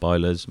off.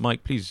 Spoilers.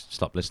 Mike, please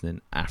stop listening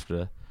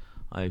after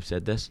I've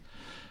said this.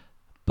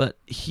 But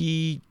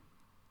he...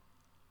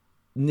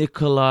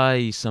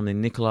 Nikolai.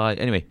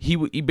 Anyway,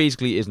 he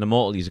basically is an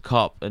immortal. He's a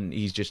cop, and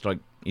he's just like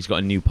he's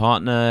got a new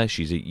partner.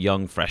 She's a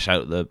young, fresh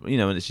out of the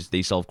and it's just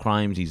they solve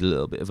crimes. He's a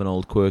little bit of an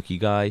old, quirky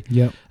guy.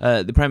 Yep.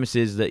 The premise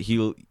is that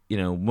he'll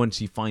once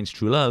he finds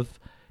true love,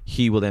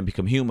 he will then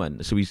become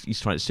human. So he's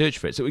trying to search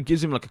for it. So it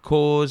gives him like a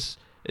cause.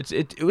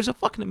 It was a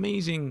fucking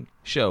amazing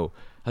show.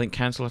 I think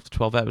cancelled after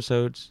 12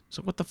 episodes.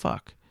 So what the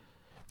fuck?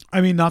 I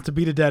mean, not to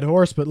beat a dead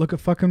horse, but look at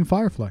fucking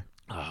Firefly.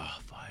 Ah,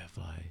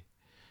 Firefly.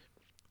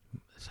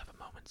 Let's have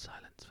a moment's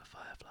silence for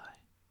Firefly.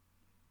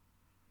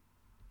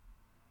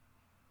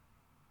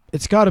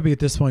 It's got to be at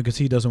this point because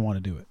he doesn't want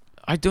to do it.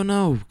 I don't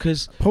know,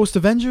 because... Post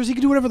Avengers, he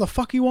can do whatever the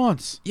fuck he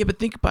wants. Yeah, but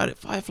think about it.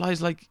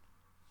 Firefly's like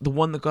the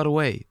one that got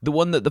away. The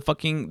one that the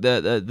fucking...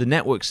 The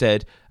network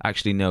said,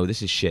 actually, no,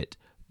 this is shit.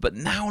 But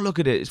now look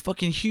at it. It's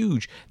fucking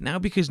huge. Now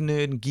because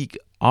Nerd and Geek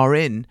are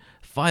in,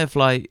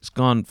 Firefly's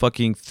gone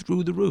fucking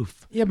through the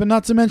roof. Yeah, but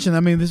not to mention, I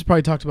mean, this is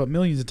probably talked about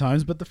millions of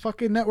times, but the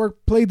fucking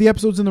network played the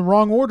episodes in the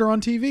wrong order on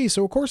TV,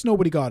 so of course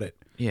nobody got it.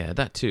 Yeah,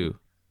 that too.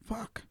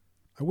 Fuck.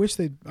 I wish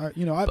they'd... I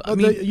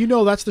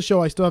mean, that's the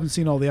show I still haven't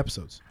seen all the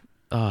episodes.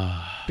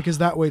 Because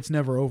that way it's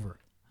never over.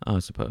 I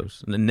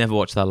suppose. And I never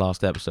watched that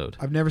last episode.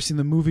 I've never seen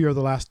the movie or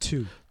the last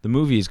 2. The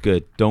movie is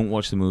good. Don't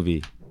watch the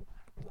movie.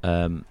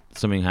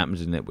 Something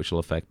happens in it which will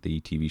affect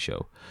the TV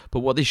show.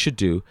 But what they should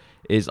do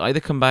is either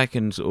come back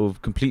and sort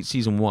of complete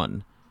season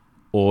 1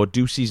 or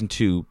do season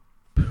 2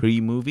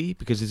 pre-movie,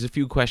 because there's a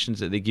few questions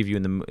that they give you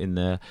in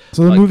the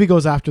So the movie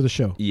goes after the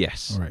show.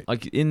 Yes. All right.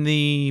 Like in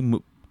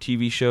the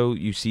TV show,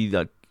 you see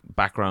like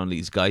background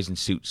these guys in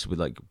suits with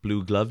like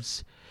blue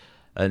gloves,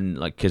 and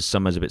like because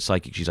Summer's a bit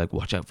psychic, she's like,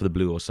 watch out for the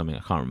blue or something. I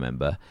can't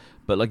remember,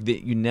 but like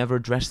you never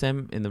address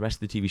them in the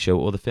rest of the TV show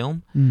or the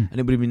film, and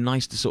it would have been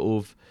nice to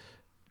sort of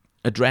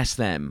address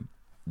them,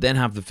 then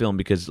have the film,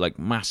 because like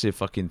massive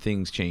fucking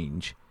things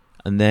change,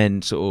 and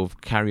then sort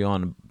of carry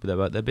on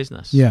about their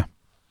business. Yeah.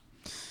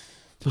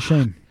 It's a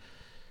shame.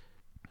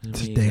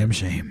 It's a damn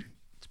shame.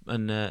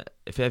 And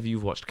if ever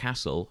you've watched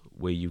Castle,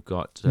 where you've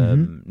got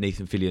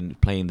Nathan Fillion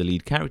playing the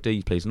lead character,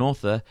 he plays an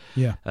author.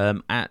 Yeah.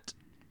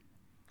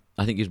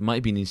 I think it might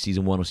have been in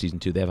season 1 or season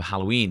 2, they have a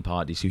Halloween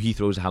party. So he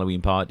throws a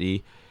Halloween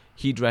party.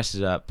 He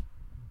dresses up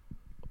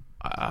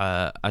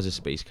as a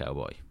space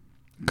cowboy.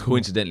 Cool.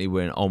 Coincidentally,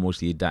 wearing almost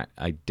the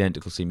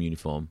identical same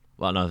uniform.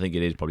 Well, no, I think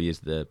it is probably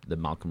is the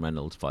Malcolm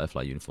Reynolds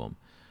Firefly uniform,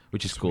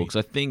 which is cool, because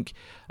I think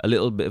a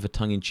little bit of a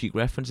tongue-in-cheek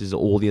reference is that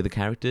all the other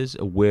characters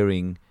are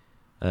wearing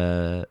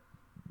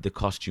the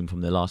costume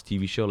from their last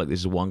TV show. Like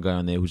there's one guy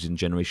on there who's in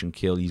Generation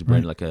Kill. He's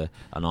wearing like an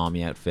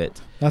army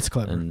outfit. That's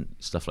clever. And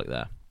stuff like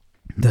that.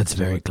 That's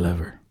very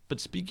clever. But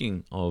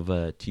speaking of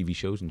TV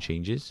shows and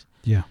changes,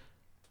 yeah,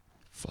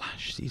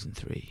 Flash season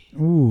 3.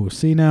 Ooh,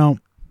 see now,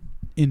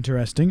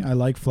 interesting. I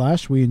like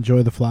Flash. We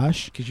enjoy the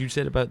Flash. Because you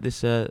said about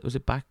this, was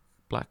it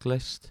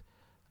Blacklist,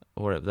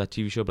 or that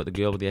TV show about the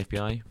girl with the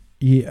FBI?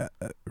 Yeah,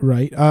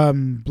 right.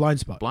 Blind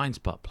Spot. Blind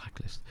Spot,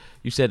 Blacklist.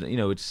 You said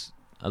it's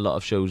a lot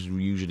of shows are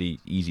usually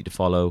easy to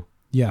follow.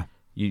 Yeah.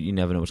 You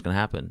never know what's going to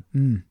happen.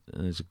 And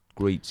it's a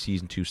great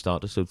season 2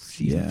 starter, so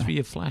season 3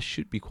 of Flash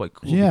should be quite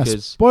cool. Yeah,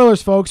 because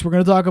spoilers, folks. We're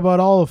going to talk about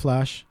all of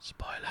Flash.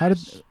 Spoilers. How did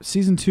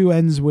season 2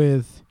 ends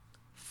with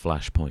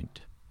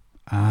Flashpoint?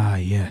 Ah,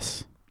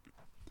 yes.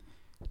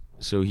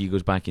 So he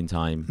goes back in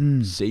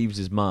time, saves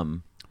his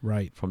mum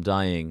from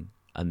dying,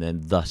 and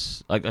then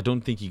thus, like, I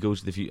don't think he goes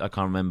to the future. I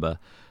can't remember.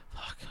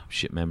 Fuck,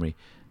 shit memory.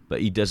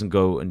 But he doesn't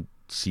go and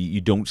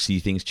don't see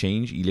things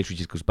change. He literally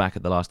just goes back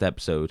at the last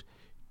episode,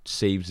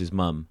 saves his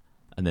mum,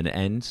 and then it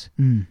ends.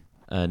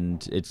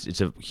 And it's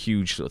a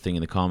huge sort of thing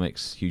in the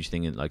comics, huge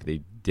thing in, like,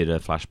 they did a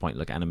Flashpoint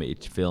like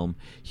animated film.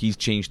 He's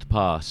changed the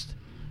past,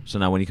 so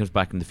now when he comes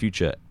back in the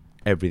future,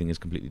 everything is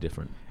completely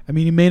different. I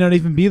mean, he may not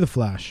even be the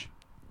Flash.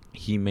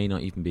 He may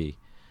not even be.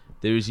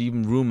 There is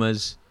even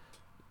rumors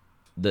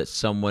that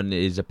someone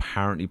is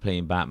apparently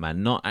playing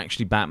Batman. Not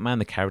actually Batman.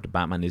 The character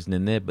Batman isn't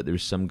in there, but there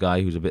is some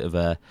guy who's a bit of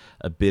a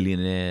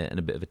billionaire and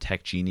a bit of a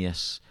tech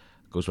genius,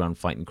 goes around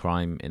fighting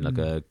crime in like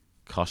a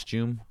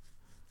costume.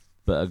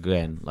 But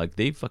again, like,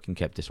 they've fucking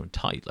kept this one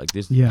tight. Like,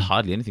 there's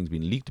hardly anything's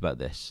been leaked about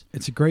this.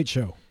 It's a great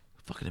show.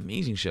 Fucking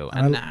amazing show.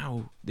 And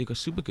now they've got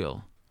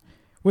Supergirl.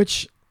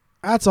 Which,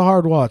 that's a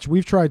hard watch.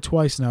 We've tried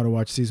twice now to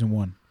watch season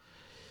 1.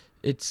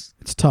 It's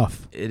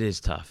tough. It is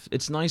tough.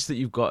 It's nice that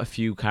you've got a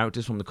few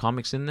characters from the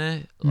comics in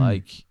there.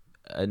 Like,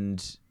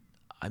 and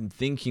I'm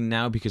thinking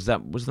now, because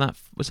was that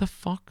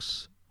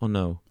Fox? Or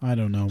no? I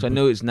don't know. So I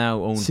know it's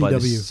now owned by the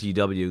CW.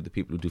 CW, the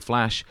people who do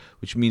Flash,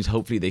 which means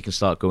hopefully they can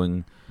start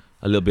going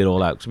a little bit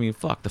all out. 'Cause, I mean,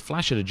 fuck, the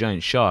Flash had a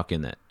giant shark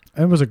in it.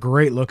 It was a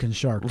great looking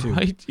shark too.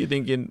 Right? You're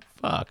thinking,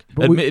 fuck.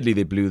 But Admittedly,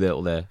 they blew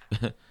all their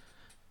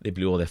they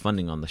blew all their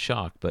funding on the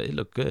shark, but it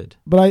looked good.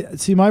 But I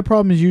see, my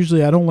problem is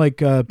usually I don't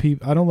like I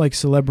don't like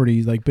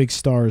celebrities, like big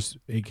stars.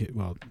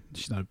 Well,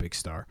 she's not a big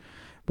star,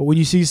 but when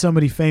you see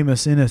somebody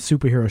famous in a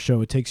superhero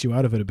show, it takes you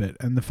out of it a bit.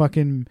 And the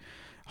fucking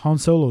Han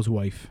Solo's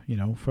wife,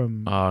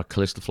 from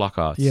Callista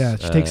Flockhart. Yeah,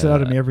 she takes it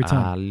out of me every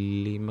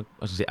time. I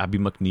was to say Abby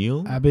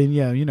McNeil. Abby,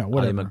 whatever.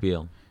 Ali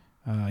McBeal.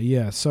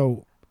 Yeah,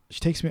 so she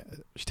takes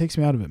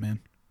me out of it,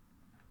 man.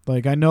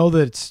 Like, I know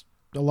that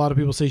a lot of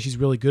people say she's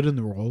really good in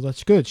the role.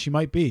 That's good. She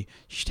might be.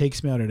 She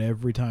takes me out of it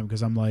every time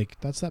because I'm like,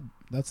 that's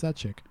that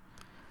chick.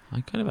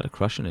 I kind of had a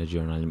crush on her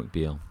during Ali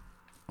McBeal.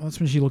 Well, that's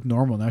when she looked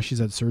normal. Now she's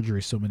had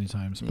surgery so many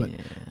times. But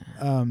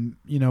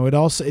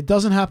it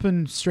doesn't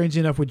happen, strangely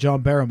enough, with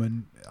John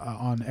Barrowman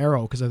on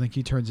Arrow, because I think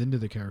he turns into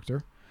the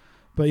character.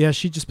 But yeah,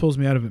 she just pulls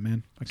me out of it,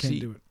 man. I can't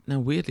do it. Now,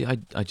 weirdly,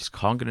 I just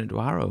can't get into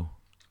Arrow.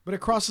 But it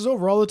crosses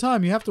over all the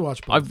time. You have to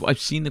watch both. I've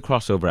seen the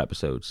crossover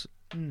episodes.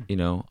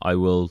 I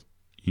will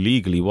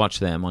legally watch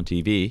them on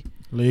TV.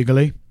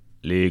 Legally.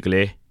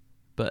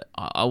 But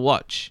I'll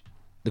watch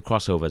the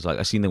crossovers. Like,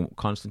 I've seen the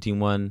Constantine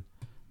one,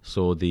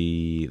 saw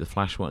the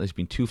Flash one. There's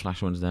been 2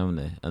 Flash ones down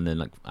there, and then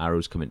like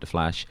Arrows come into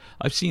Flash.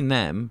 I've seen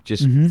them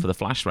just for the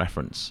Flash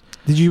reference.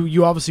 Did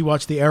you obviously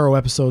watch the Arrow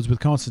episodes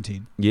with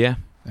Constantine? Yeah.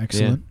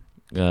 Excellent.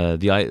 Yeah.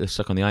 They're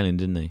stuck on the island,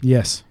 didn't they?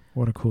 Yes.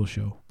 What a cool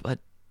show. But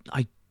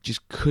I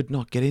just could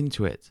not get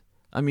into it.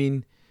 I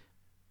mean,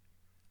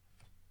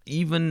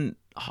 even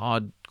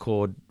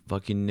hardcore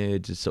fucking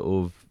nerds are sort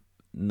of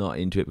not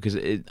into it because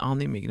aren't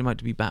they making him out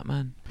to be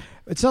Batman?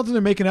 It's not that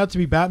they're making out to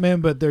be Batman,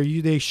 but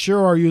they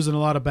sure are using a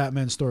lot of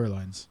Batman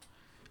storylines.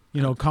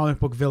 Comic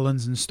book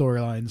villains and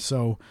storylines.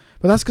 So,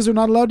 but that's because they're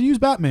not allowed to use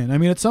Batman. I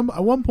mean, at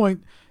one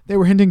point they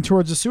were hinting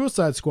towards the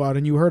Suicide Squad,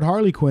 and you heard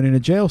Harley Quinn in a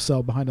jail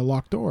cell behind a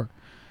locked door.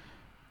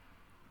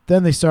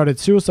 Then they started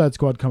Suicide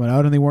Squad coming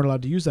out, and they weren't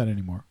allowed to use that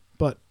anymore.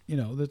 But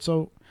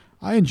so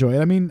I enjoy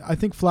it. I mean, I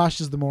think Flash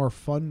is the more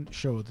fun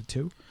show of the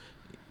two.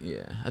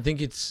 Yeah, I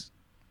think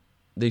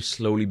they've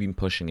slowly been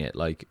pushing it.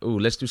 Like, oh,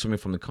 let's do something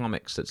from the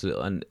comics that's a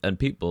little, and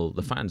people,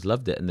 the fans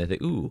loved it, and they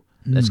think, ooh,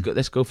 let's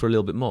go for a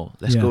little bit more.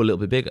 Let's go a little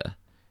bit bigger,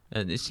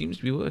 and it seems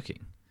to be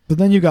working. But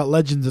then you got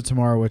Legends of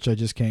Tomorrow, which I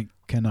just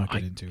cannot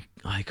get into.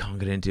 I can't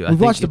get into.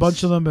 We've watched a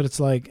bunch of them, but it's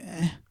like,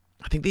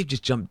 I think they've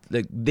just jumped.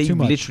 Like, they've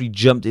literally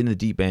jumped in the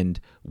deep end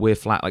where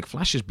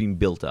Flash has been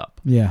built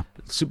up. Yeah.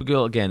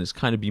 Supergirl again has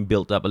kind of been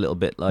built up a little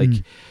bit. Like,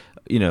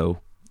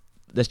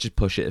 let's just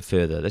push it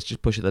further. Let's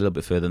just push it a little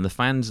bit further. And the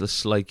fans are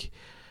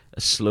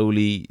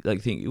slowly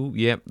think, oh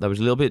yeah, that was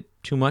a little bit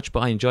too much,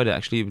 but I enjoyed it.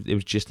 Actually, it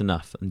was just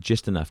enough, and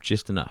just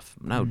enough.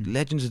 Now,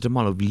 Legends of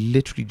Tomorrow have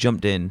literally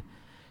jumped in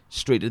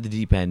straight at the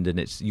deep end,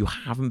 and you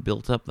haven't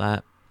built up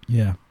that.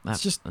 Yeah,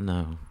 it's just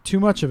no too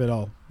much of it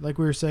all. Like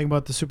we were saying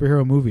about the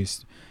superhero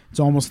movies, it's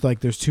almost like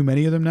there's too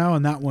many of them now,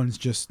 and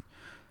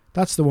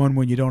that's the one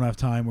when you don't have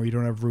time, or you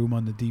don't have room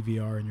on the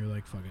DVR, and you're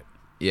like, fuck it.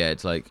 Yeah,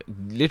 it's like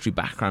literally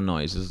background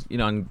noises.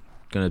 I'm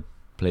gonna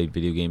play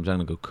video games. I'm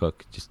gonna go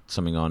cook, just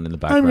something on in the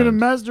background. I'm gonna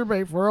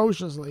masturbate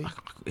ferociously. I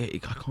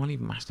can't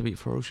even masturbate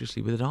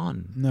ferociously with it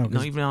on. No,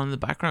 not even on in the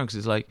background, because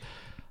it's like,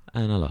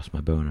 and I lost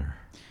my boner.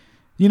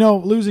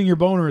 Losing your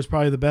boner is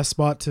probably the best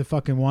spot to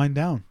fucking wind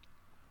down.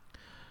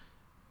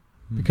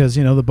 Because,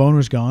 the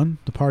boner's gone,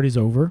 the party's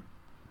over,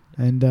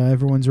 and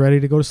everyone's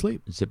ready to go to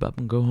sleep. Zip up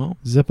and go home.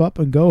 Zip up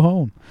and go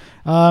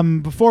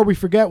home. Before we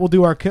forget, we'll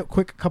do our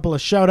quick couple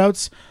of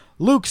shout-outs.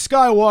 Luke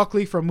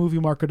Skywalkley from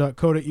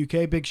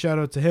moviemarker.co.uk. Big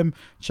shout-out to him.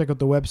 Check out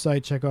the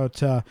website. Check out...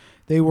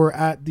 they were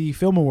at the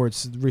Film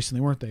Awards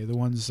recently, weren't they? The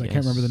ones... I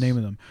can't remember the name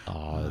of them.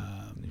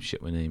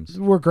 Shit with names.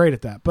 We're great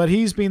at that. But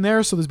he's been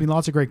there, so there's been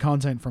lots of great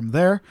content from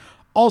there.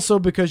 Also,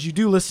 because you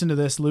do listen to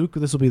this, Luke,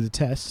 this will be the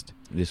test.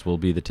 This will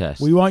be the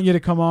test. We want you to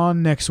come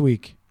on next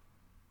week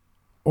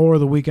or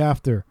the week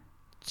after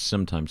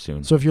sometime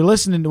soon. So if you're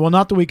listening, well,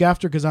 not the week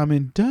after because I'm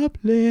in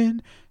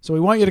Dublin. So we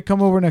want you to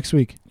come over next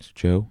week. So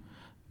Joe,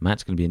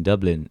 Matt's going to be in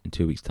Dublin in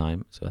 2 weeks'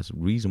 time, so that's the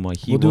reason why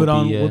he We'll do it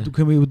on.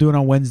 be, We'll do it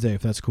on Wednesday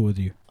if that's cool with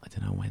you. I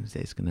don't know.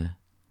 Wednesday's going to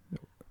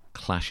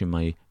clash in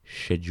my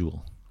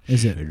schedule.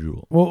 Is it?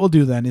 Schedule. What we'll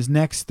do then is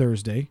next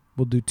Thursday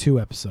we'll do 2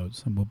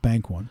 episodes and we'll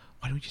bank one.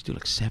 Why don't we just do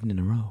like 7 in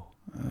a row?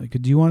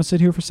 Do you want to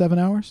sit here for 7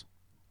 hours,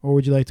 or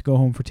would you like to go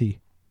home for tea?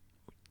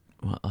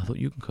 Well, I thought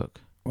you can cook.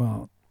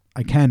 Well,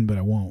 I can, but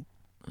I won't.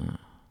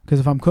 Because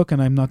if I'm cooking,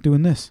 I'm not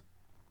doing this.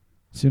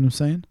 See what I'm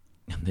saying?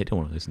 They don't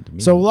want to listen to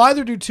me. So we'll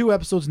either do 2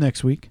 episodes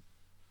next week,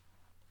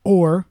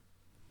 or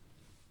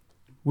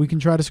we can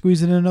try to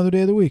squeeze it in another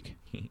day of the week.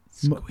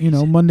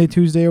 Monday,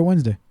 Tuesday, or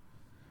Wednesday.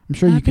 I'm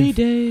sure Happy you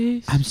can.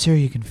 days. I'm sure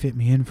you can fit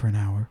me in for an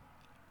hour.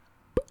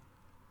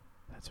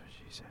 That's what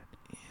she said.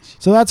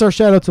 So that's our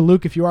shout out to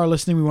Luke. If you are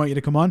listening, we want you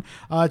to come on.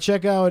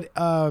 Check out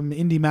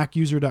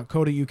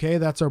indiemacuser.co.uk.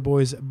 That's our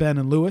boys Ben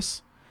and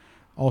Lewis,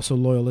 also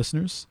loyal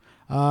listeners.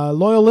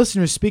 Loyal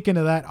listeners, speaking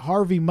of that,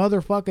 Harvey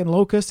motherfucking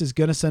Locust is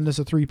going to send us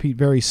a 3-peat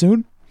very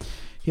soon.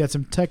 He had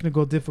some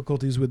technical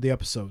difficulties with the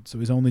episode, so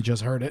he's only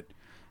just heard it.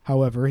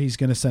 However, he's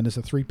going to send us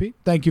a 3-peat.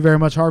 Thank you very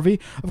much,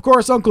 Harvey. Of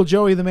course, Uncle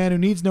Joey, the man who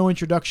needs no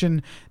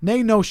introduction,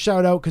 nay, no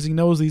shout-out, because he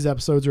knows these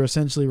episodes are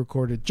essentially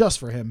recorded just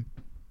for him.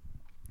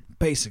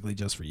 Basically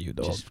just for you,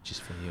 dog.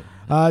 Just for you.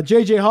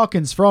 JJ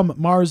Hawkins from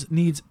Mars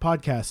Needs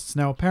Podcasts.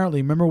 Now,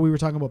 apparently, remember we were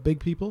talking about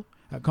big people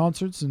at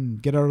concerts and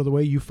get out of the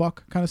way, you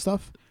fuck kind of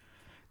stuff?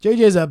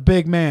 JJ's a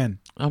big man.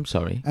 I'm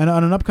sorry. And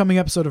on an upcoming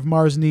episode of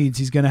Mars Needs,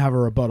 he's going to have a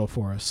rebuttal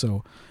for us.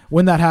 So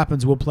when that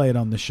happens, we'll play it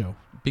on the show.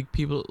 Big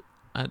people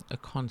at a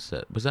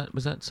concert. Was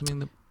that something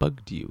that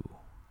bugged you?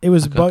 It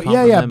was, can't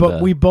yeah, remember.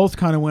 but we both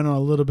kind of went on a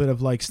little bit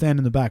of like stand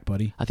in the back,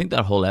 buddy. I think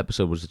that whole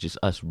episode was just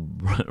us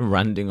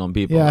ranting on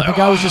people. Yeah, I Like, think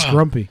I was just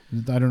grumpy.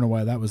 I don't know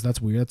why that was.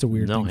 That's weird. That's a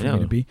weird thing for me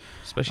to be.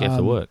 Especially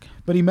after work.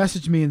 But he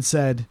messaged me and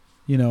said,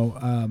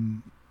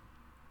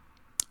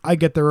 I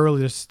get there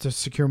early to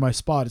secure my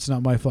spot. It's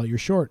not my fault you're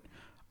short.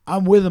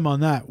 I'm with him on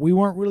that. We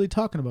weren't really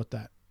talking about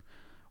that.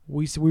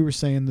 We were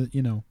saying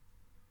that,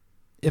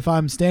 if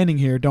I'm standing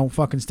here, don't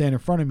fucking stand in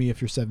front of me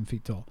if you're 7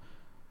 feet tall.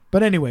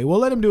 But anyway, we'll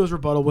let him do his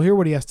rebuttal. We'll hear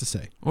what he has to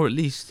say. Or at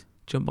least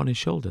jump on his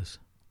shoulders.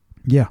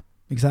 Yeah,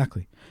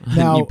 exactly. And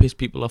Now, you piss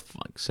people off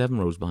like 7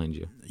 rows behind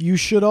you. you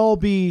should all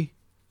be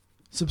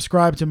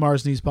subscribed to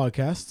Mars Needs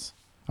Podcasts.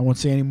 I won't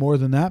say any more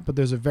than that, but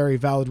there's a very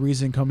valid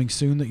reason coming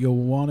soon that you'll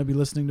want to be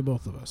listening to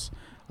both of us.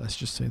 Let's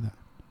just say that.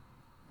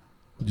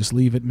 We'll just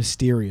leave it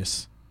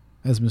mysterious,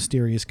 as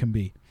mysterious can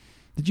be.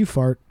 Did you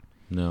fart?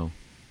 No.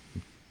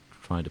 I'm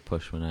trying to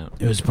push one out.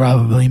 It was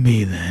probably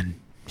me then.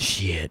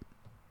 Shit.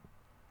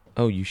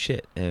 Oh, you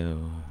shit.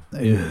 Oh.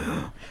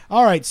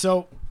 All right,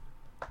 so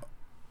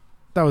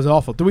that was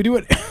awful. Do we do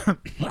it?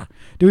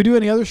 Do we do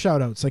any other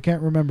shout-outs? I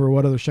can't remember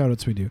what other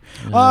shout-outs we do.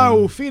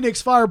 Phoenix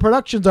Fire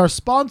Productions, our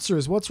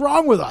sponsors. What's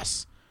wrong with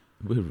us?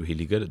 We're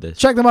really good at this.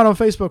 Check them out on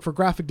Facebook for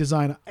graphic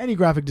design. Any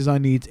graphic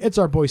design needs. It's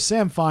our boy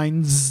Sam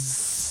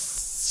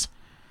Fines.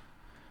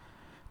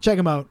 Check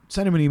him out.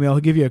 Send him an email.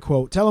 He'll give you a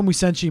quote. Tell him we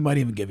sent you. He might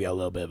even give you a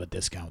little bit of a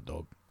discount,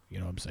 dog. You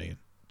know what I'm saying?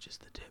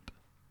 Just the tip.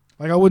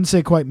 Like, I wouldn't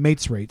say quite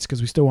mates rates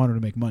because we still want him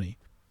to make money.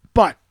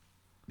 But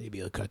maybe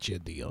he'll cut you a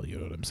deal. You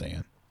know what I'm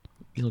saying?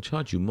 He'll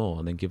charge you more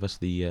and then give us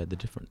the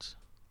difference.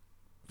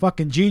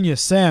 Fucking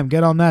genius, Sam.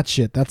 Get on that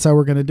shit. That's how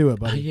we're going to do it,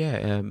 buddy.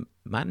 Yeah,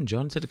 Matt and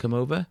John said to come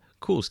over.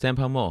 Cool,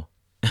 £10 more.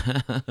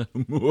 And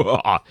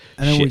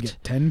then we Shit.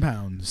 get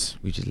 £10.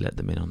 We just let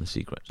them in on the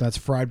secret. That's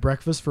fried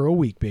breakfast for a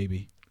week,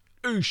 baby.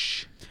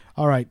 Oosh.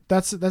 All right,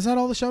 that's not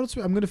all the shout-outs.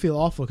 I'm going to feel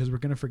awful because we're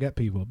going to forget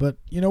people. But,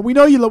 we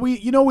know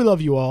we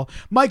love you all.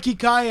 Mikey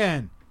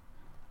Cayenne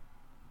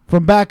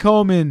from back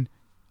home in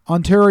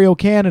Ontario,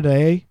 Canada,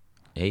 eh?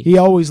 Hey. He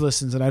always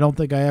listens, and I don't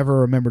think I ever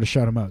remember to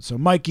shout him out. So,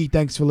 Mikey,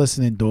 thanks for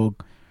listening,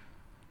 dog.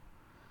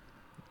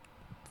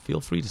 Feel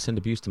free to send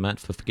abuse to Matt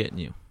for forgetting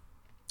you.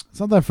 It's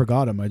not that I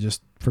forgot him. I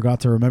just forgot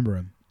to remember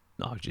him.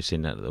 No, I was just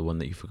saying that the one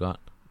that you forgot.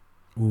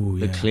 Ooh,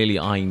 yeah. That clearly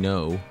I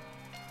know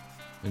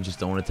and just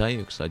don't want to tell you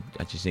because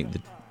I just think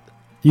that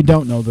You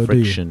don't know, though,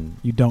 friction, do you?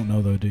 You don't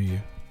know, though, do you?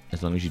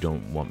 as long as you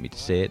don't want me to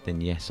say it,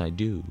 then yes, I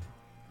do.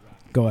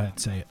 Go ahead,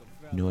 say it.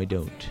 No, I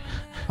don't.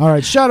 All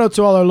right, shout out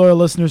to all our loyal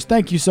listeners.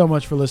 Thank you so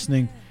much for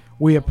listening.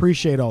 We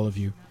appreciate all of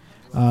you.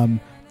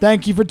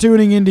 Thank you for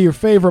tuning into your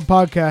favorite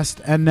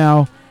podcast. And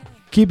now,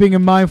 keeping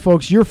in mind,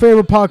 folks, your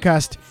favorite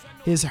podcast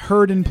is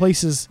heard in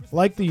places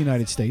like the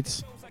United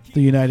States,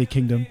 the United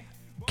Kingdom,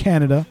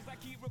 Canada,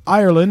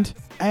 Ireland,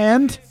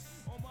 and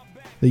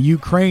the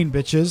Ukraine,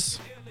 bitches.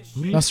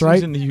 Who That's listens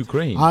right. in the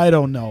Ukraine? I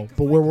don't know,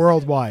 but we're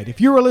worldwide. If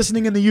you are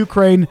listening in the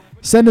Ukraine,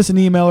 send us an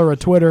email or a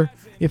Twitter.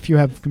 If you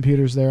have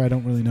computers there, I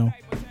don't really know.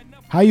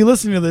 How you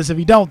listening to this if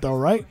you don't, though,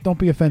 right? Don't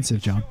be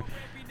offensive, John.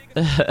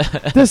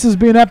 This has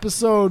been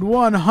episode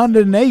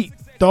 108,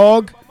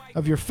 dog,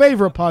 of your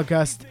favorite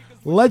podcast,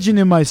 Legend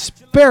in My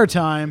Spare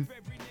Time.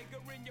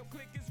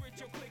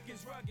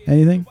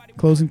 Anything?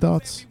 Closing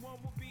thoughts?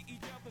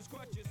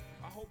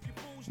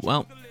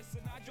 Well,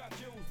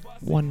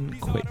 one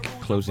quick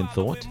closing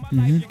thought.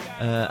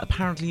 Mm-hmm.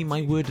 Apparently,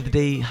 my word of the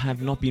day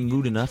have not been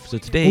rude enough. So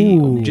today,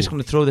 Ooh. I'm just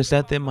going to throw this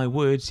out there. My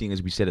word, seeing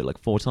as we said it like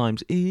 4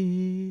 times,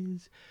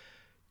 is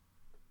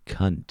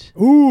cunt.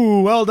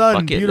 Ooh, well done.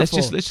 Fuck it. Beautiful.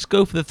 Let's just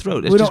go for the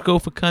throat. Let's We just don't- go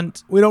for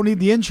cunt. We don't need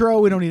the intro.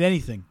 We don't need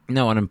anything.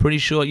 No, and I'm pretty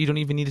sure you don't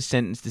even need a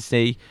sentence to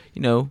say,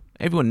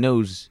 everyone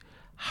knows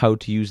how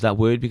to use that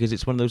word because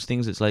it's one of those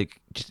things that's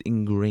like just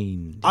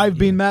ingrained. I've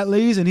been Matt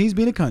Lees, and he's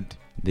been a cunt.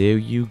 There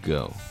you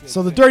go.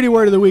 So the dirty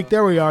word of the week,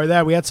 there we are.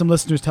 We had some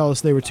listeners tell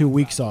us they were too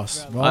weak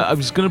sauce. Well, I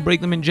was going to break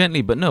them in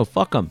gently, but no,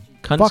 fuck them.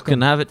 Cunts Fuck 'em.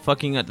 can have it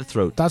fucking at the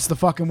throat. that's the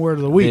fucking word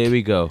of the week. There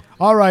we go.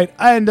 All right,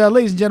 and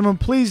ladies and gentlemen,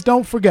 please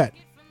don't forget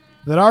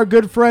that our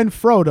good friend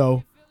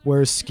Frodo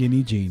wears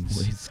skinny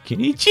jeans.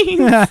 Skinny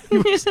jeans.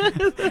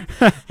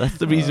 That's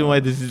the reason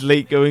why this is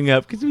late going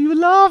up, because we were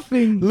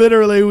laughing.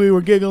 Literally, we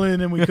were giggling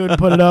and we couldn't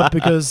put it up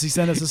because he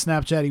sent us a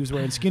Snapchat. He was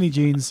wearing skinny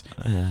jeans,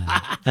 And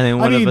then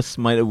one mean- of us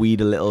might have weed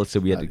a little, so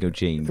we had to go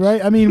change.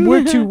 right? I mean,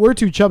 we're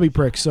two chubby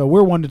pricks, so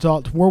we're one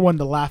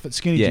to laugh at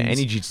skinny Yeah, jeans.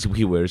 any jeans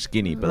we wear are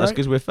skinny, but that's Right.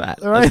 because we're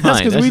fat. All right,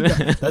 That's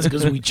fine. that's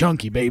because we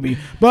chunky, baby.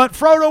 But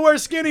Frodo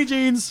wears skinny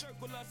jeans.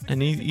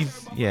 And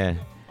he's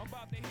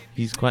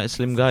quite a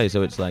slim guy,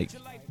 so it's like,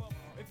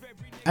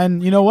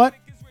 And you know what?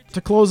 To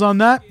close on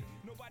that,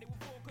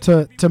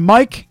 to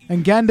Mike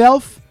and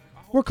Gandalf,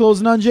 we're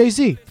closing on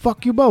Jay-Z.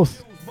 Fuck you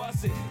both.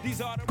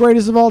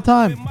 Greatest of all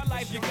time.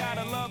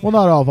 Well,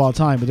 not all of all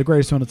time, but the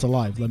greatest one that's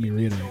alive. Let me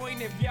reiterate.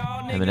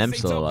 Eminem's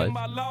still alive.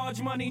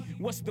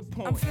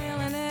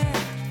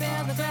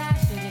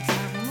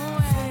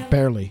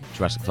 Barely.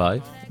 Jurassic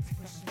 5,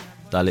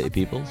 Dilated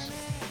Peoples,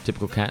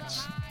 Typical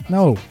Cats,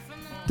 No.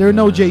 There are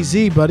no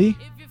Jay-Z, buddy.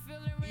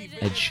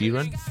 Ed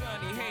Sheeran,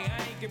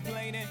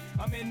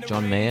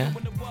 John Mayer,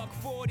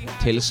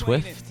 Taylor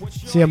Swift.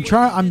 See, I'm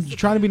trying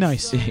to be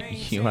nice.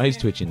 Your eyes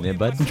twitching there,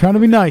 bud. I'm trying to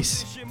be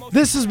nice.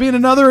 This has been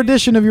another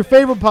edition of your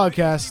favorite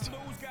podcast.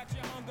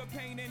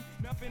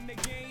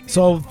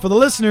 So, for the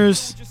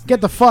listeners,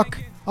 get the fuck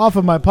off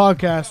of my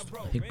podcast.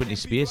 I think Britney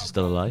Spears is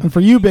still alive. And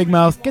for you, Big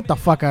Mouth, get the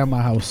fuck out of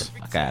my house.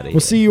 Fuck out of here.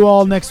 We'll see you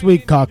all next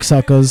week,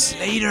 cocksuckers.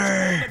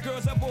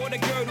 Girls, I bought a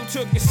girl who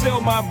took and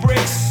sell my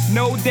bricks.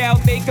 No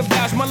doubt they can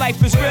vouch, my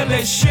life is real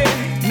as shit.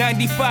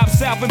 95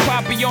 South and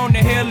Poppy on the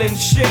hill and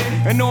shit.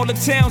 And all the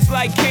towns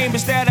like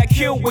Cambridge that I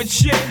kill with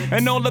shit.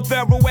 And all the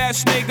thorough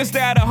ass niggas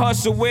that I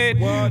hustle with.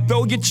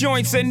 Throw your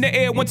joints in the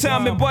air one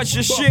time and bust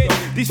your shit.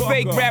 These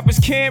fake rappers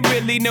can't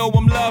really know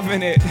I'm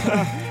loving it.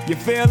 You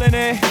feeling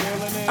it?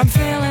 I'm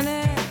feeling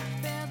it.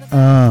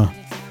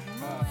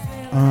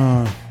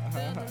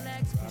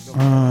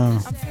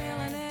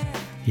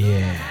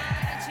 Yeah.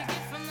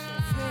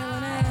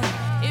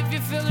 If you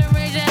feel it,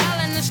 raise your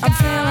hell in the sky. I'm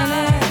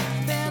feeling it.